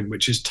PowerPoint,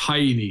 which is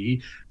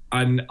tiny.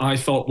 And I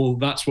thought, well,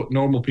 that's what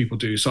normal people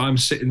do. So I'm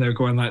sitting there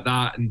going like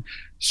that and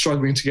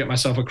struggling to get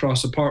myself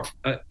across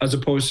as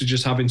opposed to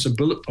just having some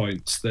bullet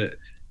points that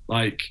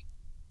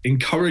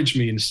encourage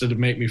me instead of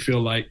make me feel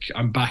like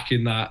I'm back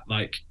in that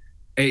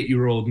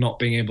 8-year-old not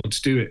being able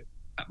to do it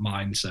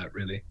mindset,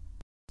 really.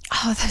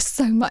 Oh, there's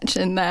so much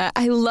in there.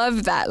 I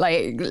love that.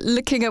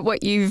 Looking at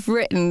what you've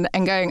written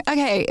and going,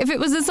 okay, if it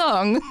was a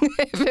song,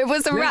 if it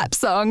was a rap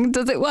song,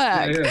 does it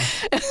work? Yeah.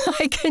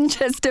 I can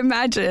just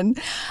imagine.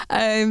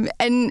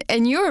 And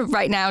you're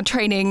right now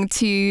training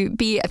to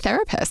be a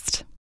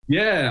therapist.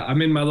 Yeah,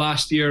 I'm in my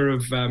last year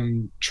of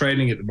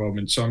training at the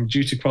moment. So I'm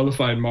due to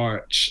qualify in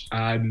March.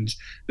 And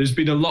there's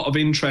been a lot of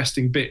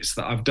interesting bits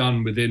that I've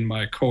done within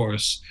my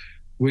course,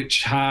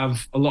 which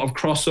have a lot of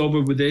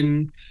crossover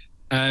within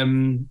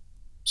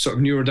sort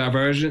of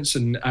neurodivergence.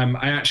 And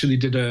I actually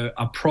did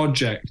a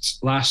project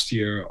last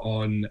year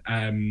on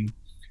a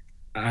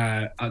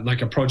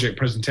project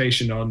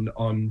presentation on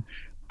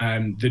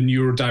the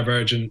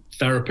neurodivergent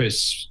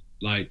therapists,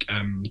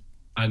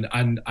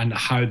 and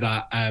how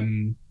that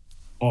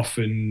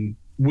often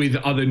with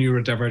other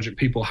neurodivergent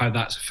people, how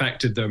that's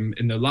affected them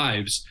in their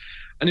lives.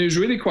 And it was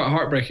really quite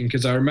heartbreaking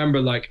because I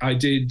remember I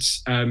did,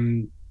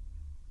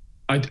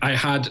 I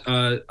had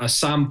a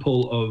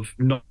sample of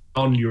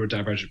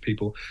non-neurodivergent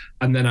people,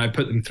 and then I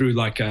put them through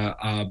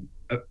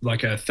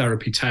a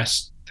therapy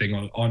test thing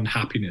on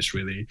happiness,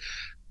 really,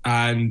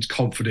 and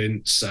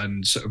confidence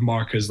and sort of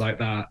markers like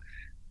that.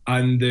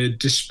 And the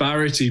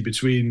disparity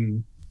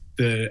between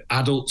the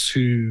adults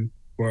who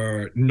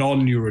were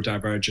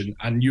non-neurodivergent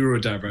and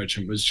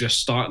neurodivergent was just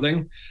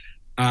startling.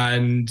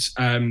 And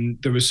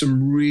there was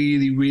some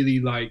really, really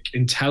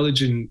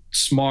intelligent,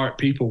 smart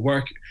people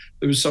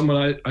there was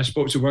someone I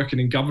spoke to working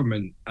in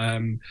government,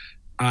 and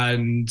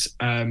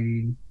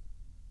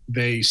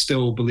they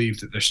still believe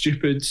that they're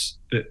stupid,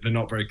 that they're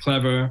not very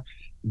clever,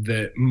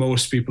 that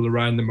most people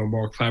around them are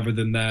more clever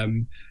than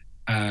them,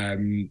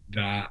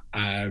 that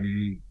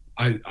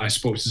I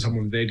spoke to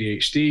someone with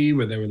ADHD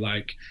where they were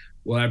like,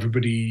 well,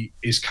 everybody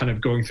is kind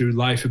of going through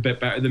life a bit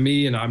better than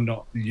me and I'm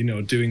not,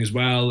 doing as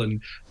well, and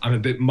I'm a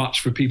bit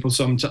much for people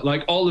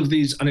sometimes, all of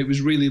these. And it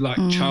was really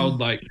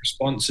childlike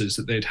responses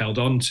that they'd held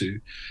on to.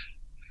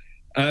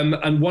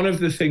 And one of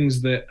the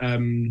things that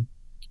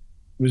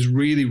was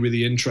really,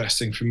 really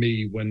interesting for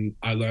me when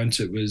I learned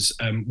it was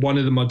one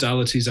of the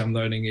modalities I'm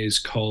learning is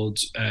called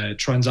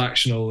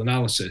transactional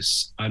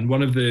analysis. And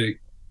one of the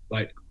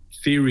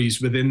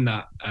theories within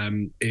that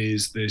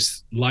is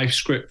this life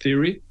script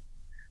theory,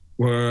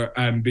 where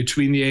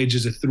between the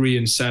ages of 3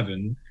 and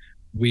 7,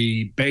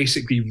 we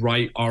basically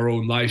write our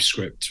own life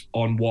script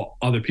on what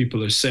other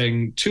people are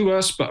saying to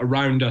us, but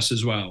around us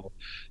as well.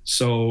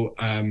 So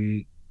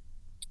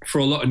for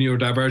a lot of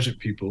neurodivergent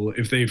people,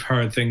 if they've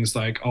heard things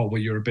like, oh,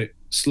 well, you're a bit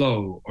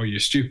slow, or you're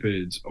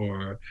stupid,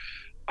 or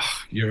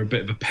oh, you're a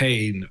bit of a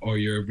pain, or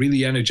you're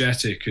really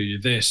energetic, or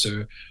you're this,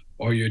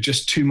 or you're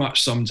just too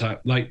much sometimes,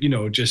 like, you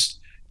know, just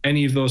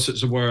any of those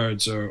sorts of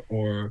words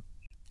or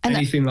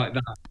anything like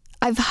that.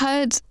 I've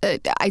heard,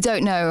 I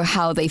don't know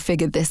how they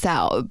figured this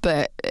out,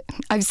 but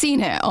I've seen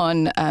it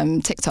on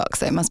TikTok,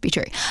 so it must be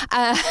true.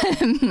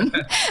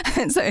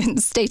 So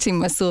stating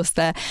my source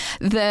there,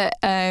 that,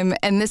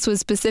 and this was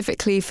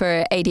specifically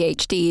for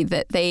ADHD,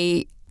 that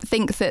they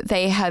think that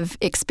they have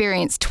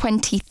experienced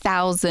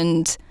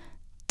 20,000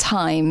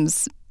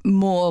 times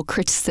more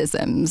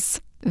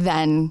criticisms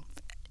than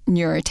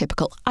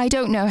neurotypical. I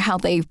don't know how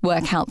they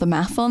work out the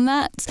math on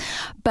that,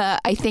 but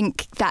I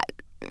think that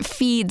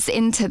feeds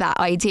into that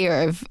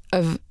idea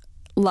of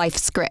life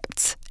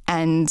script.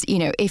 And, you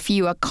know, if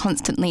you are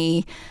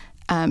constantly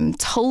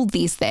told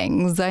these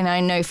things, and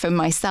I know for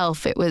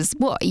myself, it was,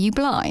 what, are you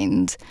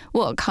blind?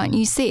 What can't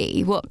you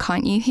see? What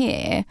can't you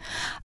hear?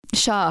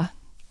 Shah.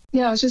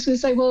 Yeah, I was just going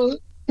to say, well,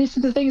 this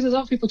is the things that a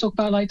lot of people talk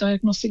about, like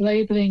diagnostic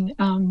labeling,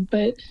 and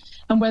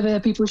whether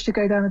people should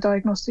go down a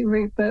diagnostic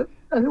route. But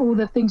all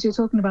the things you're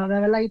talking about,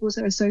 there are labels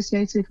that are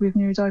associated with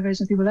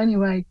neurodivergent people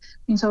anyway.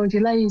 Being told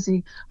you're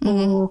lazy,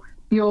 or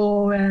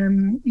you're,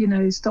 you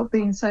know, stop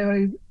being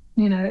so,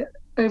 you know,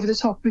 over the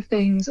top with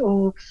things,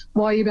 or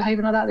why are you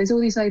behaving like that? There's all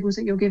these labels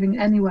that you're giving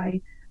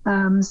anyway.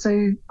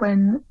 So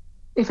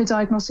if a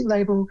diagnostic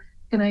label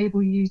can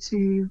enable you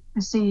to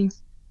receive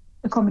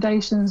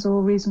accommodations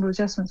or reasonable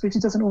adjustments, which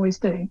it doesn't always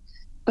do,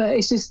 but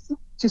it's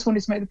just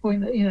wanted to make the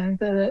point that, you know,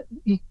 that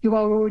you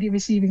are already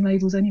receiving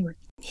labels anyway.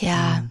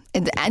 Yeah,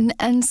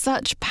 and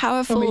such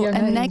powerful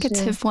and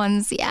negative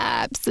ones.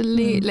 Yeah,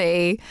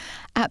 absolutely.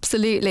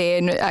 Absolutely.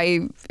 And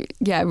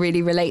I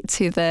really relate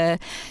to the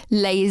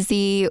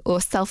lazy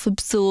or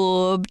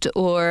self-absorbed,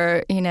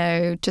 or, you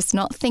know, just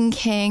not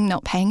thinking,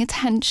 not paying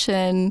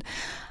attention.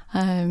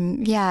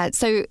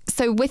 So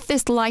with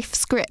this life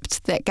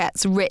script that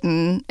gets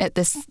written at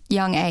this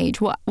young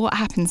age, what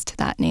happens to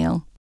that,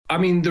 Neil? I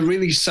mean, the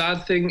really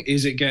sad thing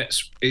is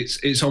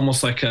it's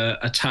almost like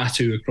a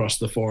tattoo across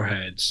the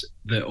forehead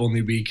that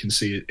only we can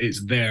see.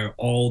 It's there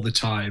all the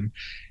time.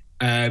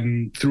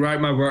 Throughout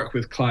my work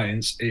with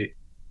clients,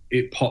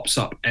 it pops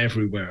up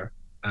everywhere.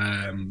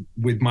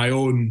 With my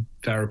own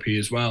therapy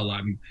as well,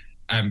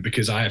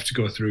 because I have to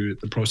go through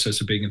the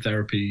process of being in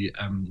therapy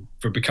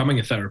for becoming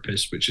a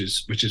therapist, which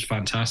is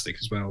fantastic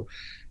as well.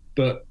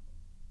 But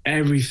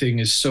everything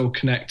is so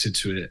connected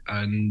to it,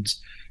 and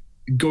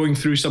going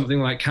through something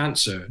like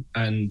cancer,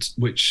 and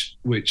which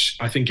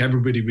I think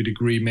everybody would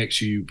agree makes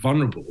you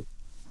vulnerable.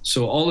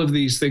 So all of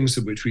these things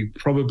which we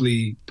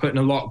probably put in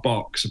a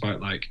lockbox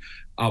about, like,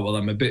 oh, well,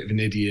 I'm a bit of an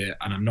idiot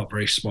and I'm not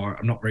very smart,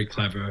 I'm not very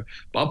clever,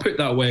 but I'll put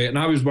that away. And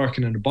I was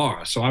working in a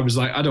bar, so I was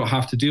like, I don't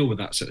have to deal with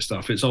that sort of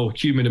stuff. It's all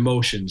human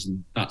emotions,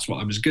 and that's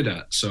what I was good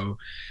at. So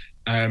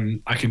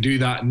I can do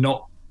that and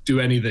not do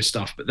any of this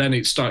stuff. But then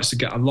it starts to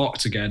get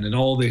unlocked again, and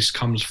all this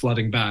comes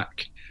flooding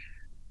back.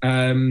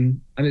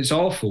 And it's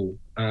awful.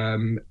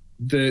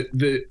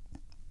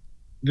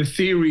 The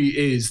theory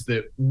is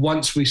that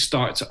once we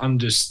start to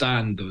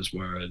understand those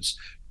words,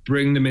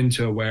 bring them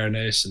into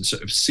awareness and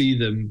sort of see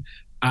them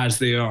as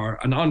they are,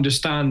 and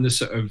understand the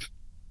sort of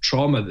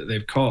trauma that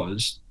they've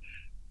caused,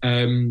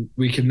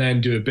 we can then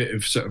do a bit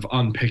of sort of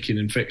unpicking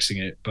and fixing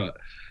it. But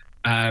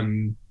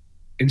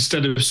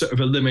instead of sort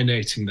of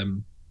eliminating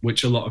them,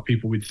 which a lot of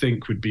people would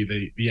think would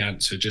be the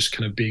answer, just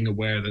kind of being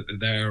aware that they're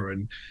there.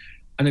 And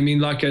I mean,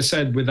 like I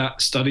said, with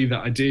that study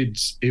that I did,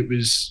 it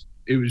was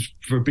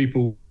for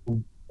people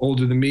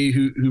older than me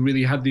who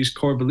really had these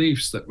core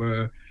beliefs that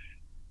were,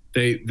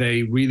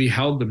 they really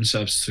held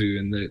themselves to,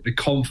 and the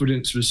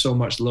confidence was so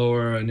much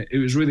lower, and it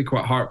was really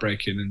quite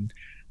heartbreaking. And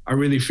I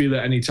really feel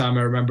it anytime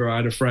I remember I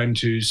had a friend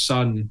whose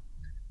son,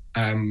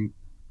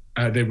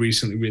 they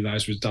recently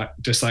realized was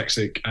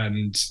dyslexic,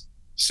 and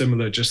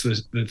similar, just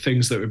the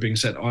things that were being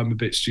said, oh, I'm a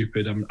bit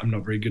stupid, I'm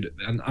not very good at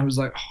it. And I was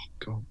like, oh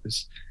God,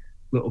 this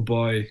little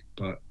boy.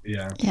 But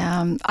yeah.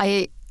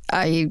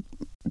 I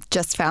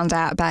just found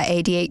out about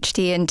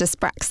ADHD and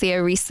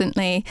dyspraxia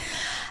recently,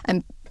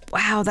 and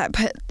wow, that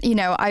put, you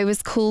know, I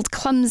was called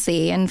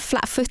clumsy and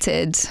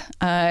flat-footed.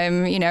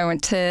 You know,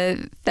 went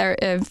to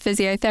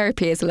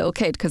physiotherapy as a little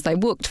kid because I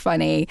walked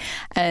funny,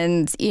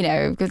 and, you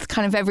know,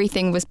 kind of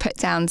everything was put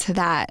down to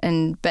that.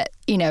 But,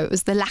 you know, it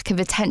was the lack of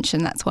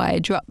attention. That's why I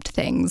dropped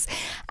things.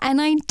 And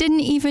I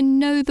didn't even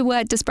know the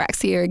word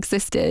dyspraxia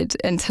existed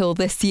until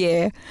this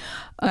year.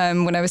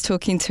 When I was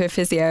talking to a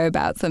physio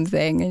about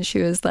something, and she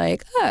was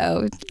like,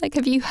 oh, like,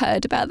 have you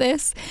heard about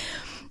this?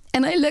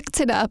 And I looked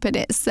it up, and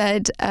it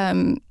said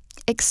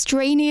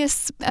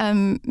extraneous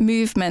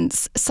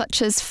movements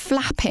such as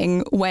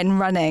flapping when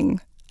running.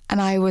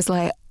 And I was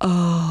like,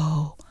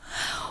 oh,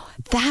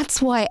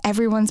 that's why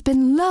everyone's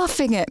been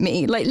laughing at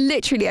me. Like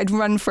literally, I'd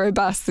run for a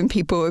bus and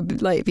people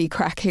would like be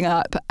cracking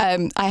up.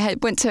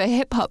 Went to a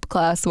hip hop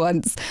class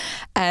once,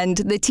 and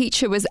the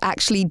teacher was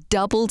actually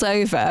doubled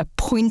over,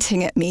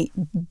 pointing at me,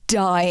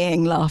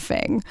 dying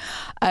laughing.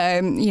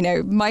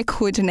 My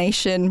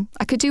coordination,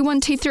 I could do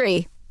 1, 2,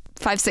 3.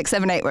 5, 6,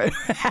 7, 8 were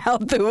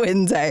out the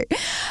window.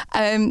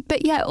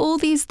 But yeah, all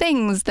these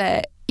things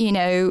that,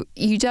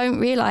 you don't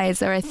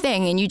realize are a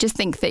thing, and you just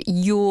think that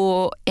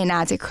you're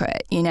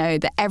inadequate,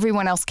 that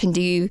everyone else can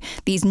do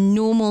these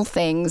normal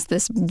things,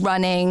 this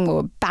running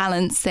or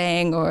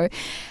balancing or,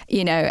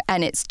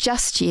 and it's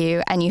just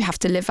you, and you have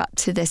to live up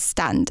to this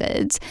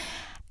standard.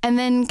 And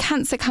then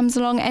cancer comes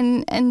along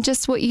and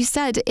just what you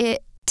said,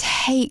 it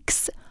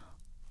takes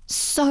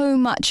so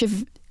much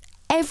of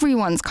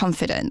everyone's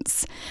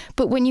confidence.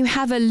 But when you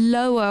have a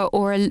lower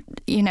or,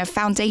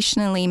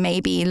 foundationally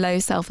maybe low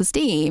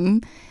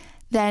self-esteem,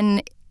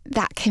 then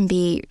that can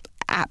be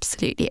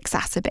absolutely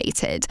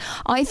exacerbated.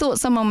 I thought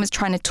someone was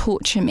trying to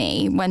torture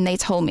me when they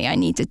told me I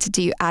needed to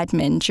do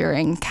admin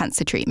during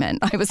cancer treatment.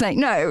 I was like,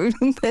 no,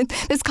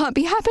 this can't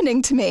be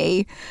happening to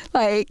me.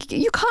 Like,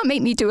 you can't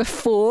make me do a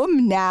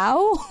form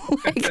now.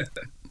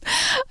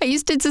 I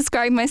used to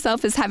describe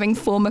myself as having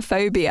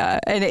formophobia,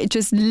 and it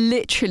just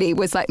literally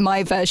was like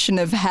my version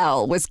of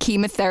hell was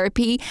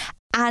chemotherapy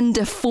and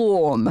a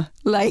form.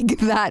 Like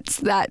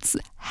that's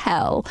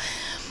hell.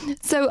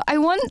 So I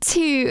want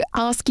to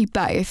ask you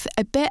both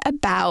a bit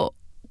about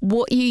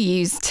what you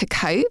use to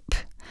cope,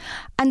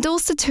 and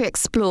also to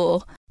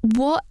explore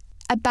what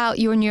about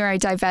your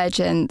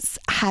neurodivergence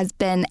has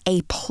been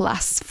a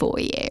plus for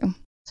you.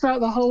 Throughout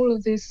the whole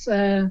of this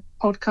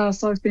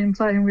podcast, I've been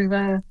playing with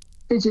a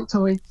fidget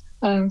toy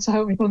to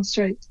help me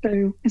concentrate.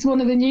 So it's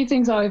one of the new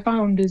things I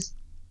found is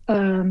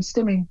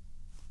stimming.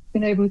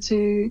 Being able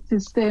to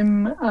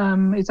stim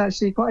is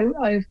actually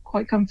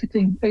quite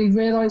comforting. I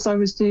realised I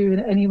was doing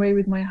it anyway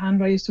with my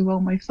hand. I used to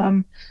roll my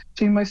thumb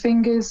between my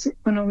fingers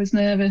when I was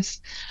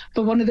nervous.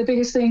 But one of the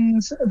biggest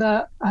things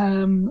that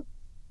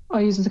I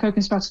use as a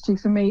coping strategy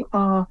for me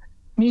are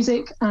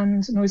music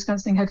and noise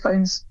cancelling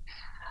headphones.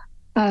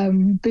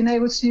 Being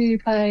able to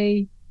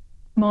play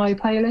my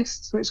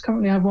playlists, which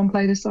currently I have one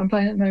playlist that I'm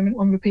playing at the moment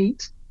on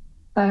repeat.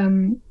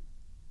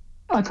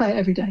 I play it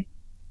every day.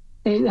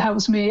 It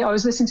helps me. I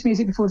was listening to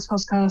music before this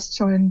podcast to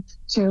try and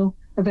chill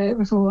a bit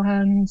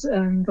beforehand,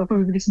 and I'll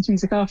probably listen to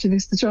music after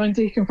this to try and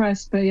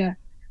decompress. But yeah,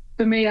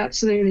 for me,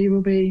 absolutely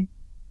will be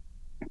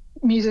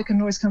music and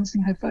noise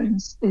cancelling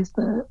headphones is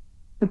the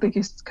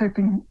biggest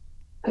coping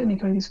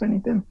technique I use for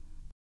anything.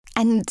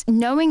 And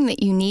knowing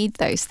that you need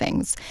those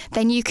things,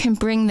 then you can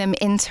bring them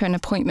into an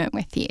appointment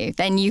with you.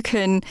 Then you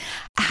can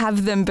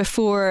have them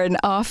before and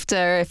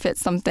after if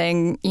it's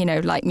something,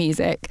 like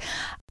music.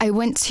 I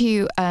went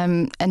to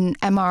an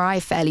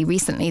MRI fairly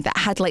recently that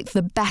had like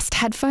the best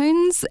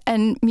headphones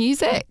and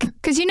music.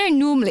 Because,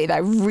 normally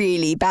they're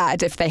really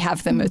bad if they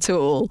have them at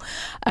all.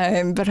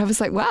 But I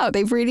was like, wow,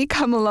 they've really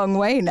come a long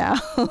way now.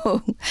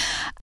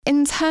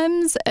 In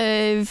terms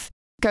of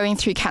going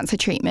through cancer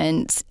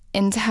treatment,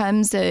 in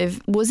terms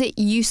of, was it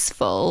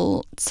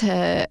useful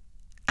to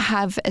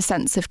have a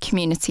sense of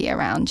community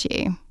around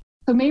you?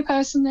 For me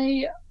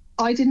personally,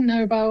 I didn't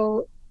know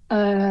about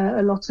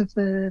a lot of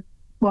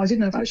I didn't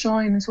know about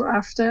Shine until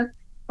after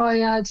I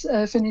had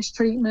finished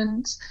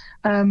treatment.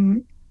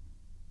 I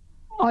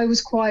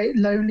was quite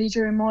lonely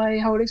during my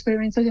whole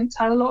experience. I didn't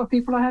tell a lot of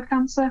people I had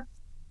cancer.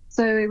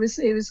 So it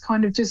was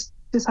kind of just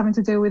having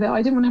to deal with it.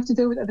 I didn't want to have to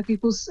deal with other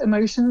people's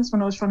emotions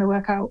when I was trying to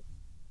work out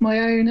my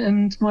own,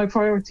 and my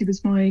priority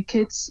was my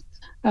kids,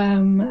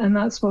 and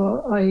that's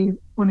what I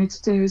wanted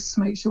to do, is to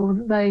make sure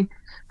that they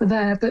were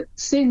there. But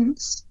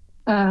since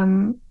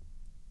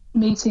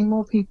meeting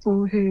more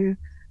people who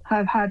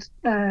have had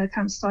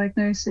cancer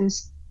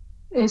diagnosis,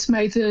 it's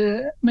made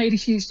a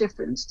huge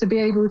difference to be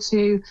able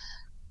to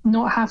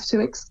not have to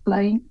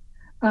explain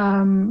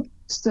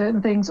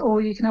certain things,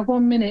 or you can have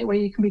 1 minute where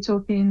you can be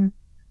talking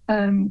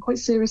quite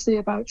seriously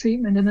about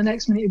treatment, and the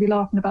next minute you'll be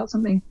laughing about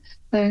something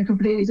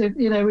completely,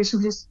 which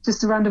is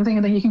just a random thing,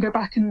 and then you can go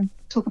back and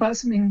talk about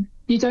something.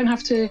 You don't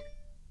have to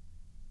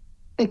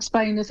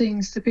explain the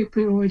things to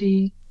people who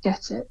already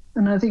get it,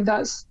 and I think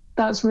that's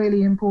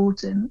really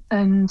important.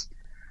 And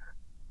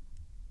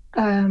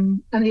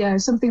yeah,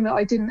 something that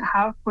I didn't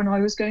have when I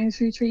was going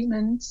through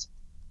treatment,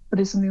 but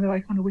it's something that I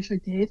kind of wish I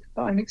did,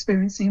 but I'm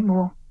experiencing it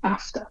more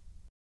after.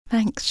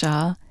 Thanks,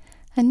 Shah.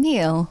 And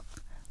Neil,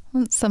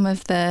 what's some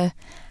of the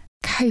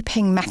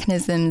coping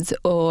mechanisms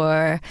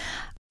or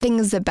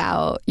things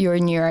about your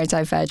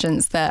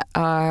neurodivergence that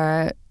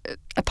are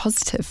a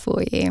positive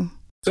for you?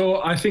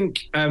 So I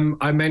think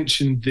I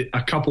mentioned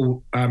a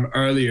couple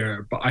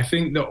earlier, but I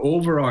think the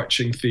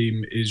overarching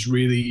theme is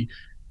really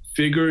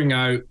figuring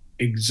out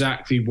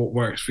exactly what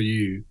works for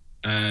you.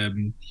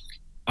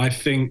 I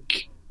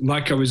think,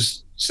 like I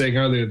was saying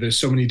earlier, there's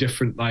so many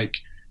different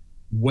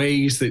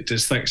ways that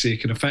dyslexia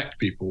can affect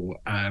people.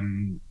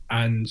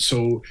 And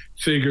so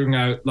figuring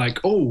out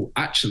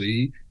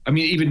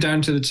even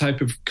down to the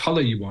type of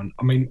color you want.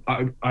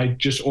 I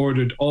just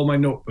ordered all my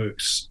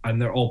notebooks and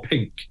they're all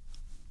pink.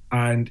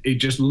 and it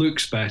just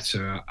looks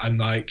better. And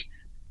like,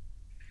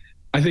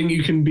 I think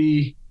you can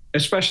be,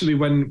 especially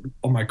when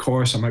on my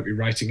course, I might be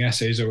writing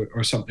essays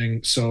or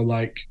something. So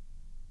like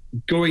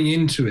going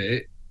into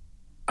it,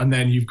 and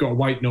then you've got a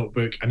white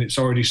notebook and it's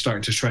already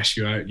starting to stress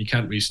you out and you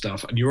can't read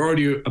stuff and you're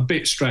already a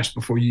bit stressed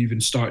before you even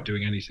start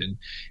doing anything.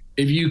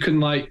 If you can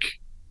like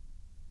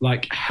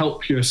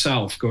help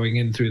yourself going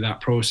in through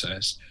that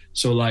process.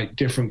 So like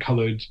different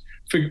colored,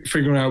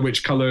 figuring out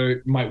which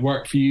color might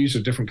work for you. So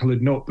different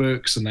colored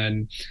notebooks, and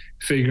then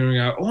figuring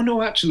out, oh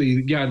no,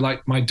 actually, yeah, I'd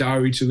like my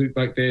diary to look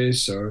like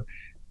this, or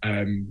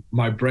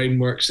my brain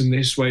works in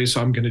this way,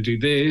 so I'm going to do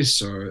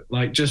this, or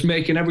like just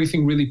making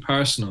everything really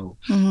personal.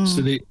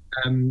 So that,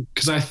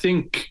 because I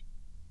think,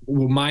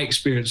 well, my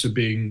experience of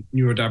being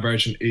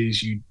neurodivergent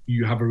is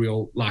you have a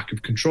real lack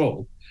of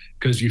control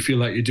because you feel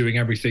like you're doing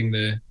everything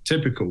the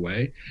typical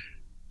way,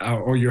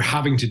 or you're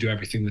having to do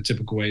everything the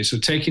typical way. So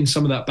taking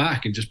some of that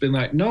back and just being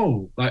like,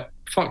 no, like,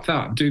 fuck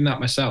that, I'm doing that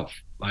myself.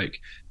 Like,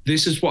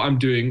 this is what I'm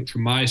doing for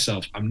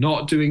myself. I'm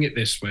not doing it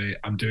this way,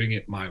 I'm doing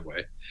it my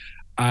way.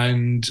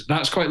 And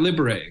that's quite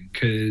liberating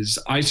because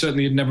I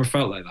certainly had never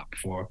felt like that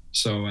before.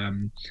 So,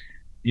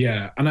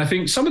 yeah. And I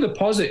think some of the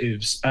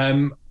positives,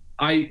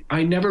 I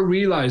never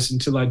realized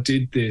until I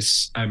did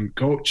this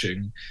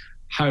coaching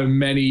how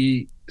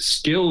many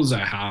skills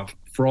I have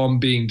from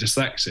being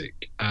dyslexic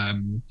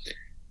and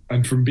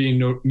from being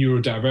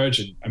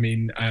neurodivergent. I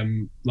mean,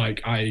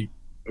 like I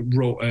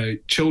wrote a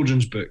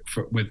children's book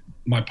with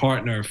my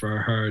partner for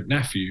her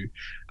nephew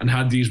and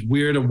had these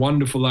weird and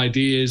wonderful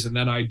ideas, and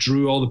then I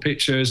drew all the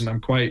pictures, and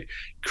I'm quite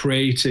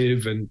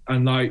creative, and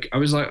like I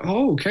was like,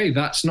 oh, okay,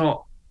 that's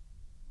not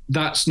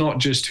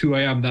just who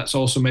I am, that's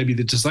also maybe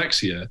the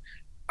dyslexia.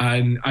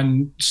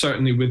 And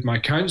certainly with my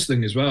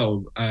counseling as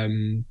well,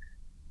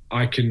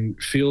 I can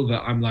feel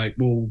that I'm like,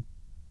 well,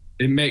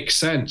 it makes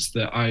sense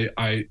that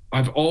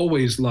I've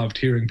always loved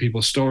hearing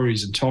people's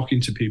stories and talking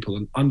to people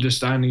and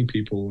understanding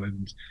people,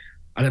 and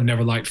I've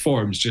never liked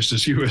forms, just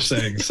as you were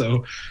saying.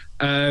 So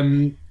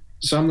I'm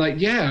like,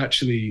 yeah,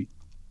 actually,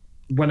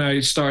 when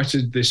I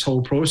started this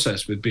whole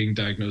process with being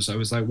diagnosed, I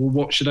was like, well,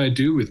 what should I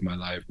do with my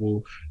life?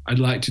 Well, I'd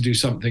like to do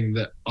something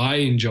that I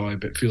enjoy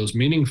but feels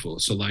meaningful.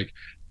 So like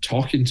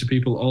talking to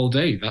people all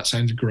day, that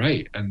sounds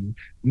great. And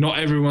not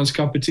everyone's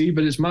cup of tea,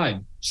 but it's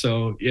mine.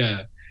 So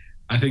yeah,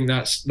 I think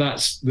that's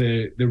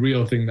the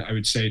real thing that I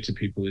would say to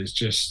people is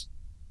just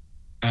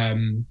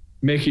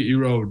make it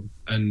your own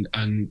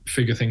and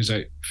figure things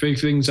out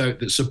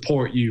that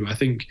support you. I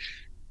think,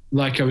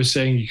 like I was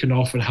saying, you can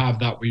often have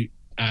that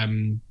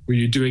where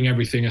you're doing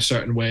everything a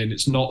certain way and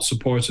it's not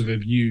supportive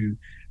of you,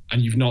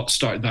 and you've not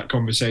started that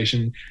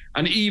conversation.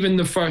 And even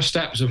the first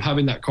steps of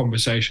having that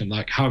conversation,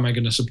 like how am I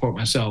going to support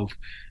myself,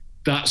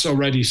 that's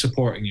already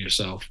supporting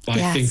yourself by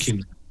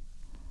thinking.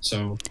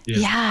 So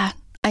yeah.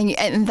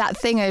 And that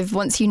thing of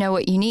once you know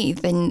what you need,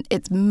 then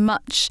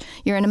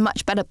you're in a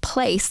much better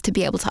place to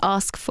be able to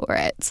ask for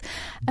it.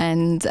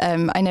 And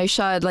I know,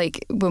 Shah,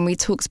 like when we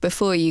talked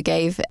before, you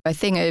gave a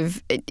thing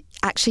of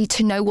actually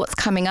to know what's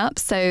coming up.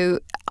 So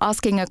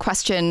asking a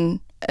question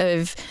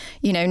of,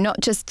 you know, not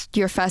just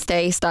your first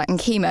day starting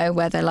chemo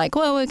where they're like,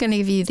 well, we're going to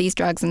give you these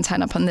drugs and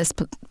turn up on this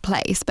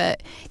place,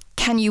 but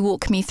can you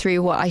walk me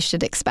through what I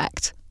should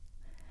expect?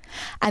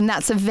 And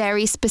that's a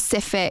very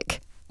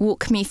specific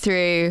walk me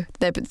through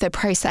the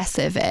process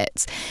of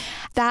it.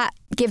 That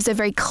gives a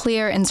very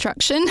clear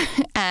instruction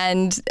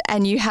and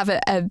you have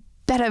a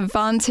better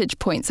vantage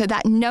point. So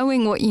that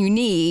knowing what you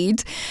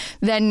need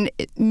then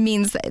it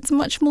means that it's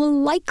much more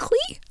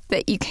likely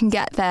that you can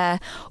get there.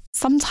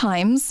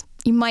 Sometimes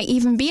you might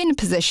even be in a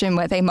position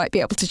where they might be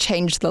able to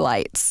change the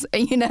lights.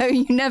 You know,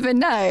 you never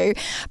know.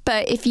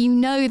 But if you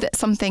know that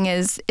something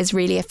is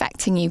really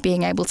affecting you,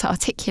 being able to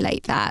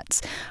articulate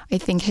that, I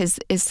think is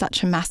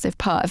such a massive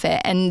part of it.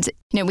 And,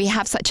 you know, we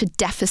have such a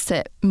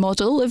deficit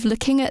model of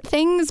looking at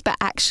things, but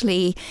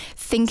actually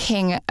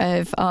thinking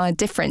of our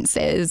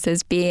differences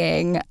as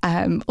being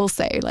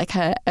also like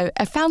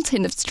a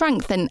fountain of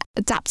strength and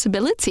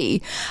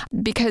adaptability,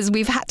 because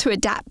we've had to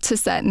adapt to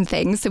certain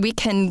things. So we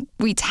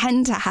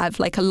tend to have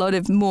like a lot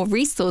of more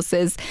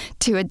resources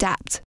to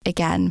adapt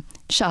again.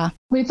 Shah?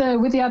 With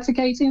the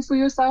advocating for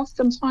yourself,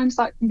 sometimes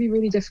that can be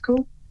really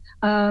difficult.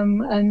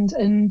 And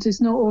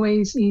it's not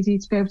always easy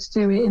to be able to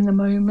do it in the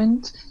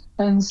moment.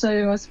 And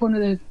so that's one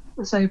of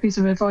the piece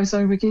of advice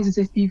I would give is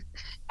if you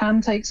can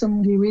take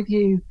somebody with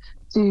you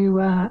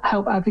to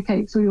help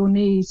advocate for your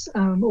needs,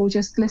 or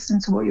just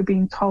listen to what you're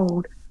being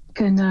told,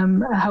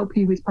 can help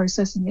you with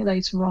processing it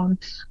later on.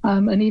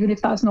 And even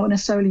if that's not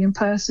necessarily in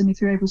person,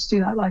 if you're able to do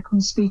that, like on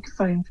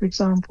speakerphone, for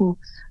example,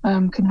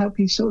 can help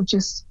you sort of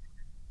just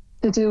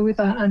to deal with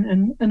that.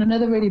 And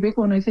another really big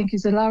one, I think,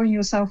 is allowing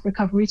yourself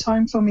recovery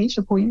time from each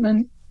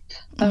appointment.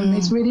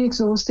 It's really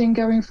exhausting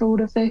going through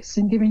all of this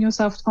and giving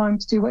yourself time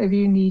to do whatever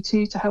you need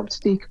to help to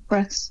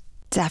decompress.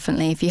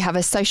 Definitely. If you have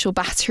a social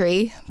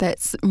battery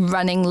that's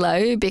running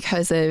low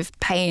because of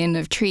pain,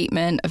 of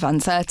treatment, of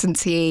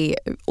uncertainty,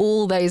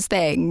 all those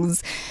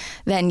things,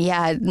 then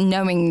yeah,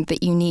 knowing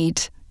that you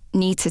need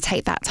need to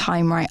take that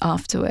time right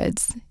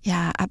afterwards.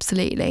 Yeah,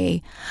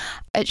 absolutely.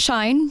 At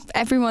Shine,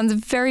 everyone's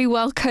very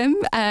welcome.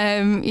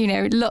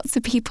 Lots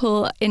of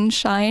people in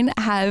Shine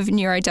have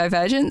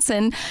neurodivergence,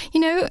 and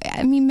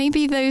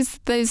maybe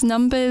those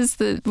numbers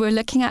that we're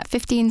looking at,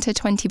 15 to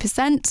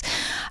 20%.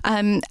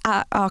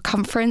 At our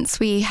conference,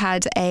 we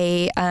had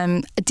a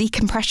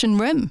decompression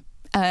room.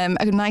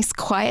 A nice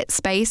quiet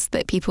space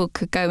that people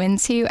could go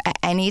into at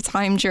any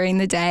time during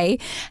the day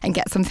and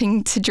get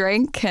something to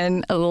drink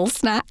and a little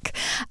snack,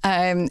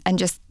 and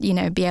just,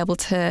 be able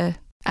to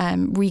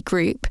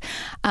regroup.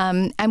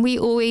 And we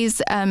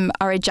always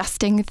are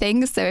adjusting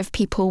things. So if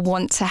people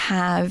want to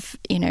have,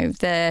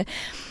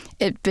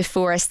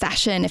 before a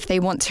session, if they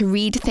want to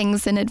read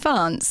things in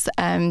advance,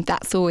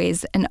 that's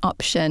always an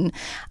option.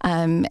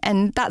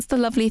 And that's the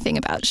lovely thing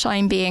about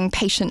Shine being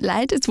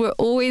patient-led, is we're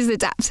always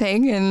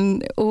adapting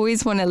and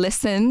always want to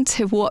listen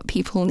to what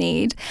people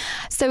need.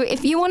 So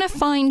if you want to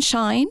find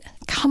Shine,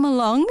 come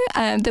along.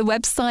 The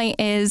website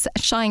is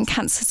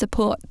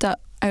shinecancersupport.org.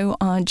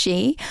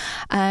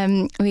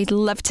 We'd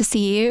love to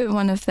see you at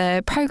one of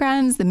the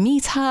programs, the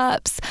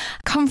meetups,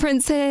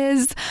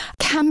 conferences,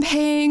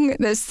 camping.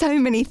 There's so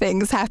many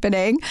things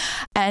happening,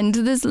 and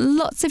there's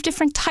lots of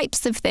different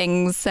types of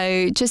things.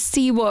 So just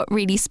see what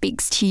really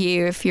speaks to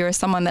you. If you're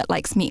someone that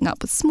likes meeting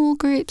up with small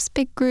groups,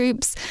 big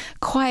groups,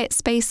 quiet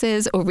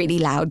spaces, or really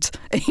loud,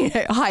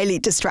 highly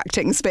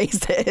distracting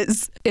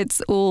spaces,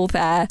 it's all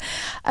there.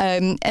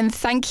 And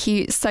thank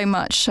you so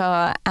much,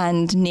 Shah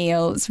and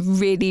Neil. It's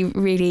really,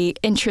 really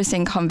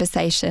interesting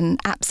conversation.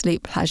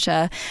 Absolute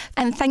pleasure.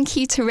 And thank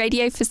you to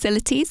Radio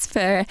Facilities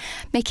for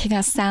making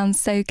us sound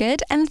so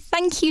good. And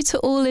thank you to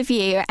all of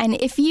you.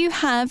 And if you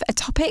have a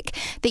topic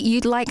that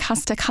you'd like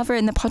us to cover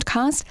in the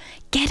podcast,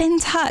 get in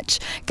touch.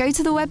 Go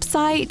to the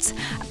website,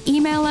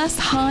 email us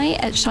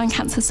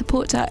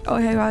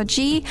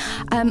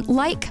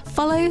hi@shinecancersupport.org.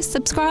 Follow,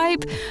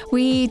 subscribe.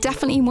 We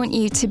definitely want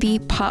you to be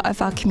part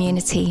of our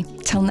community.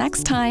 Till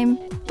next time.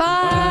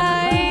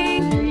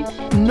 Bye.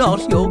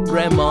 Not Your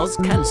Grandma's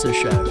Cancer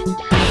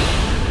Show.